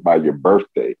determined by your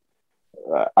birthday.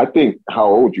 I think how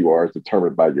old you are is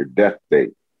determined by your death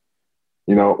date.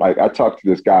 Like I talked to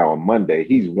this guy on Monday.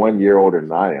 He's 1 year older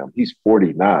than I am. He's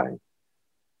 49.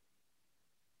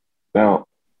 Now,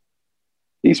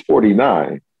 he's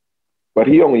 49, but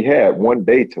he only had 1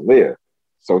 day to live.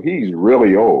 So he's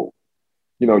really old.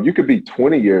 You could be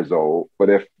 20 years old, but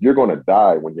if you're going to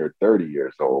die when you're 30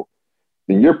 years old,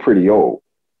 then you're pretty old.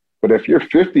 But if you're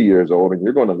 50 years old and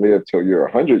you're going to live till you're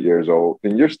 100 years old,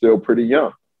 then you're still pretty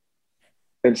young.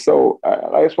 And so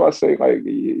that's why I say, like,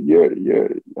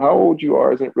 how old you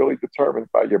are isn't really determined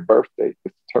by your birth date.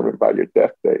 It's determined by your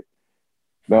death date.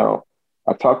 Now,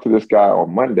 I talked to this guy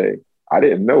on Monday. I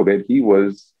didn't know that he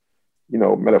was,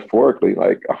 metaphorically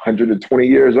like 120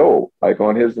 years old, like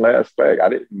on his last leg. I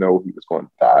didn't know he was going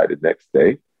to die the next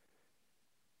day.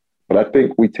 But I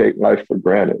think we take life for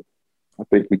granted. I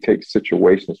think we take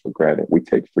situations for granted. We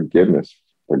take forgiveness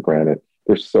for granted.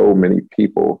 There's so many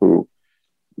people who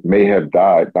may have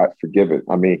died not forgiven.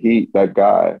 I mean, that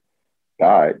guy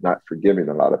died not forgiving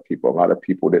a lot of people. A lot of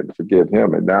people didn't forgive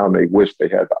him. And now they wish they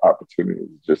had the opportunity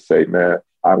to just say, man,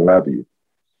 I love you.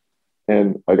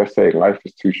 And like I say, life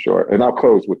is too short. And I'll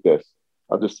close with this.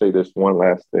 I'll just say this one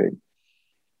last thing.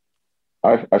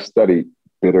 I studied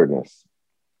bitterness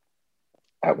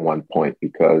at one point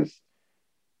because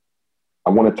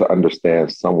I wanted to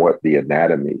understand somewhat the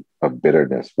anatomy of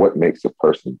bitterness, what makes a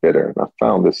person bitter. And I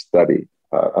found this study,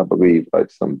 I believe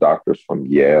like some doctors from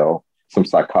Yale, some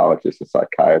psychologists and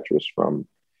psychiatrists from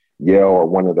Yale or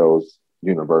one of those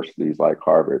universities like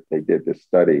Harvard, they did this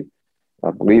study. I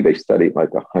believe they studied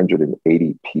like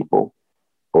 180 people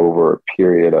over a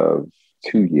period of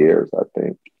 2 years, I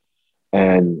think.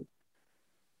 And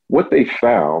what they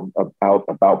found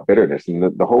about bitterness,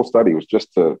 and the whole study was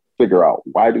just to figure out,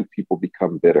 why do people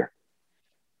become bitter?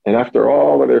 And after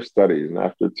all of their studies and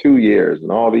after 2 years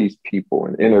and all these people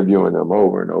and interviewing them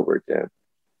over and over again,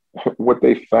 what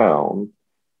they found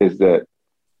is that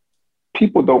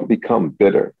people don't become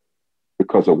bitter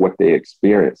because of what they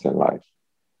experience in life,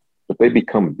 but they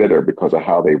become bitter because of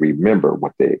how they remember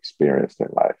what they experienced in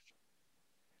life.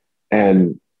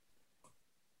 And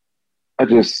I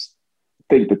just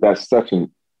think that that's such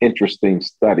an interesting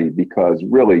study because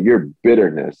really your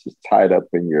bitterness is tied up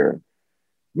in your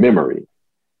memory.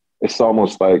 It's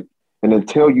almost like, and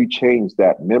until you change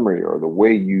that memory or the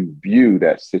way you view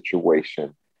that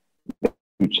situation, that's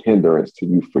a huge hindrance to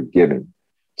you forgiving.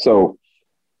 So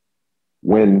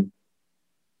when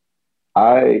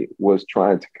I was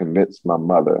trying to convince my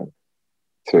mother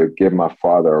to give my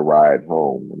father a ride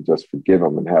home and just forgive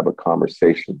him and have a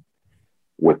conversation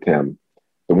with him,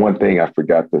 the one thing I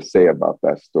forgot to say about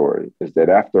that story is that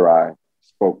after I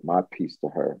spoke my piece to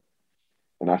her,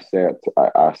 and I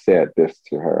said this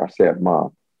to her, I said,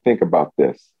 Mom, think about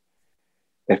this.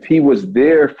 If he was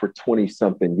there for 20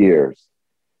 something years,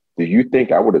 do you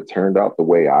think I would have turned out the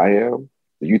way I am?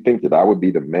 Do you think that I would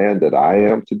be the man that I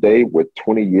am today with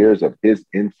 20 years of his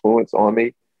influence on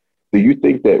me? Do you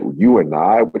think that you and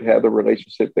I would have the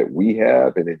relationship that we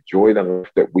have and enjoy the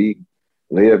life that we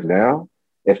live now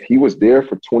if he was there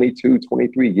for 22,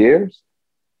 23 years?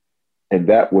 And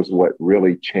that was what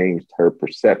really changed her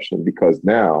perception, because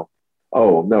now,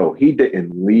 oh no, he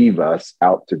didn't leave us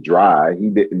out to dry. He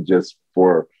didn't just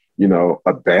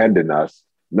abandon us.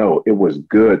 No, it was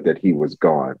good that he was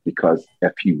gone, because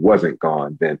if he wasn't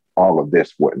gone, then all of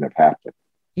this wouldn't have happened.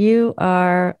 You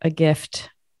are a gift,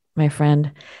 my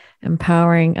friend.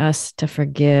 empowering us to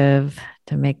forgive,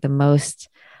 to make the most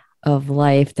of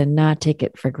life, to not take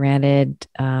it for granted,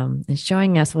 and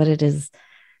showing us what it is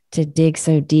to dig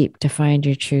so deep to find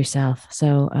your true self.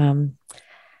 So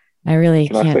I really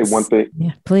can't. Can I say one thing?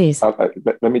 Yeah, please.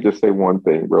 Let me just say one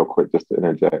thing real quick, just to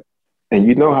interject. And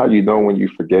you know how you know when you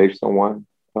forgave someone,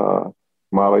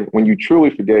 Molly? When you truly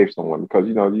forgave someone, because,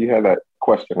 you have that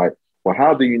question like, well,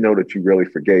 how do you know that you really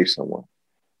forgave someone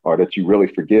or that you really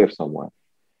forgive someone?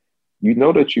 You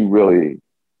know that you really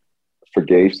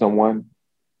forgave someone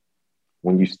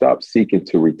when you stop seeking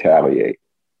to retaliate.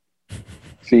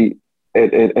 See,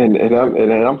 and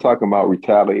I'm talking about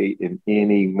retaliate in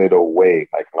any little way.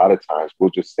 Like a lot of times we'll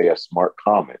just say a smart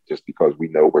comment just because we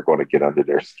know we're going to get under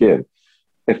their skin.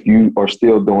 If you are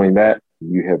still doing that,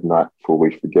 you have not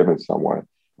fully forgiven someone.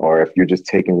 Or if you're just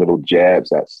taking little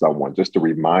jabs at someone just to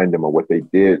remind them of what they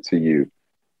did to you,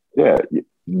 yeah,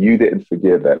 you didn't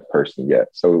forgive that person yet.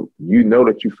 So you know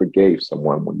that you forgave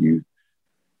someone when you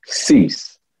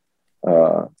cease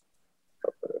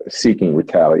seeking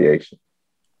retaliation.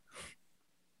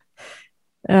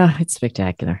 Oh, it's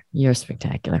spectacular. You're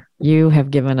spectacular. You have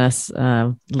given us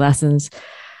lessons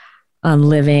on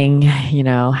living,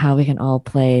 how we can all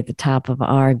play the top of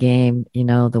our game.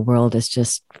 The world is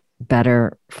just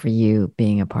better for you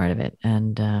being a part of it.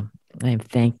 And I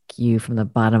thank you from the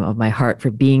bottom of my heart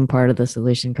for being part of the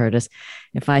solution, Curtis.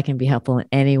 If I can be helpful in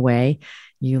any way,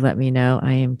 you let me know.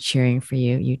 I am cheering for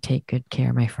you. You take good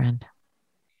care, my friend.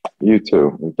 You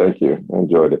too. And thank you. I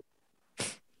enjoyed it.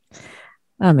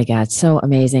 Oh my God. So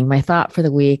amazing. My thought for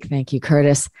the week. Thank you,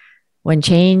 Curtis. When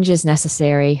change is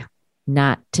necessary,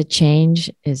 not to change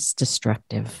is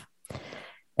destructive.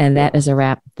 And that is a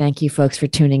wrap. Thank you, folks, for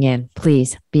tuning in.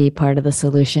 Please be part of the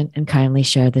solution and kindly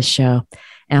share this show.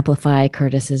 Amplify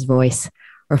Curtis's voice.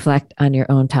 Reflect on your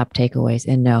own top takeaways.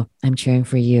 And know I'm cheering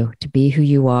for you to be who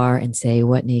you are and say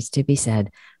what needs to be said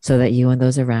so that you and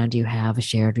those around you have a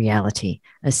shared reality,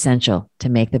 essential to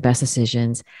make the best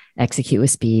decisions, execute with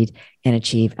speed, and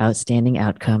achieve outstanding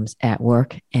outcomes at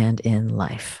work and in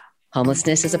life.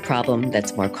 Homelessness is a problem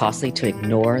that's more costly to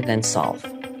ignore than solve.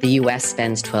 The U.S.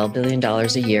 spends $12 billion a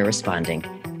year responding,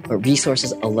 but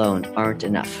resources alone aren't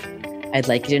enough. I'd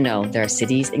like you to know there are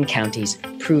cities and counties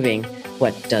proving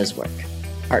what does work.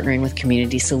 Partnering with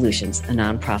Community Solutions, a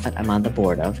nonprofit I'm on the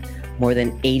board of, more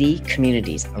than 80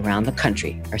 communities around the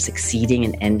country are succeeding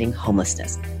in ending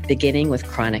homelessness, beginning with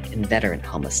chronic and veteran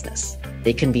homelessness.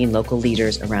 They convene local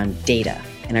leaders around data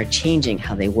and are changing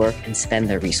how they work and spend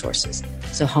their resources,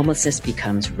 so homelessness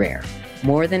becomes rare.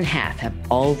 More than half have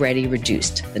already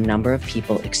reduced the number of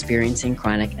people experiencing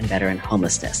chronic and veteran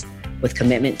homelessness, with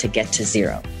commitment to get to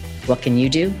zero. What can you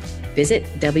do? Visit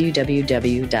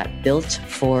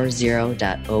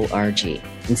www.built40.org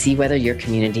and see whether your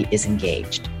community is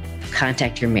engaged.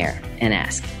 Contact your mayor and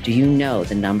ask, do you know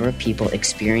the number of people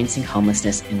experiencing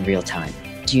homelessness in real time?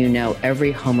 Do you know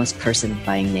every homeless person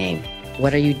by name?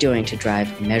 What are you doing to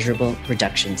drive measurable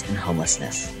reductions in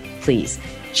homelessness? Please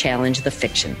challenge the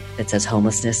fiction that says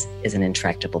homelessness is an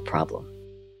intractable problem.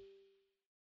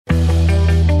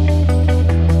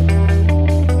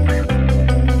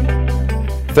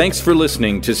 Thanks for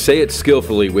listening to Say It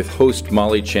Skillfully with host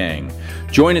Molly Chang.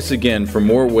 Join us again for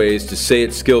more ways to say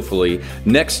it skillfully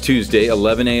next Tuesday,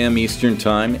 11 a.m. Eastern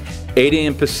Time, 8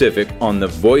 a.m. Pacific on the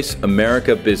Voice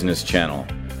America Business Channel.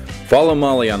 Follow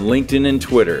Molly on LinkedIn and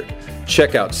Twitter.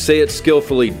 Check out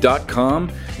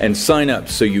sayitskillfully.com and sign up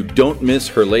so you don't miss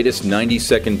her latest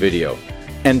 90-second video.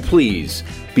 And please,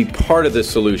 be part of the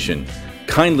solution.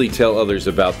 Kindly tell others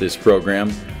about this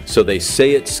program so they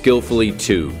say it skillfully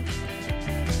too.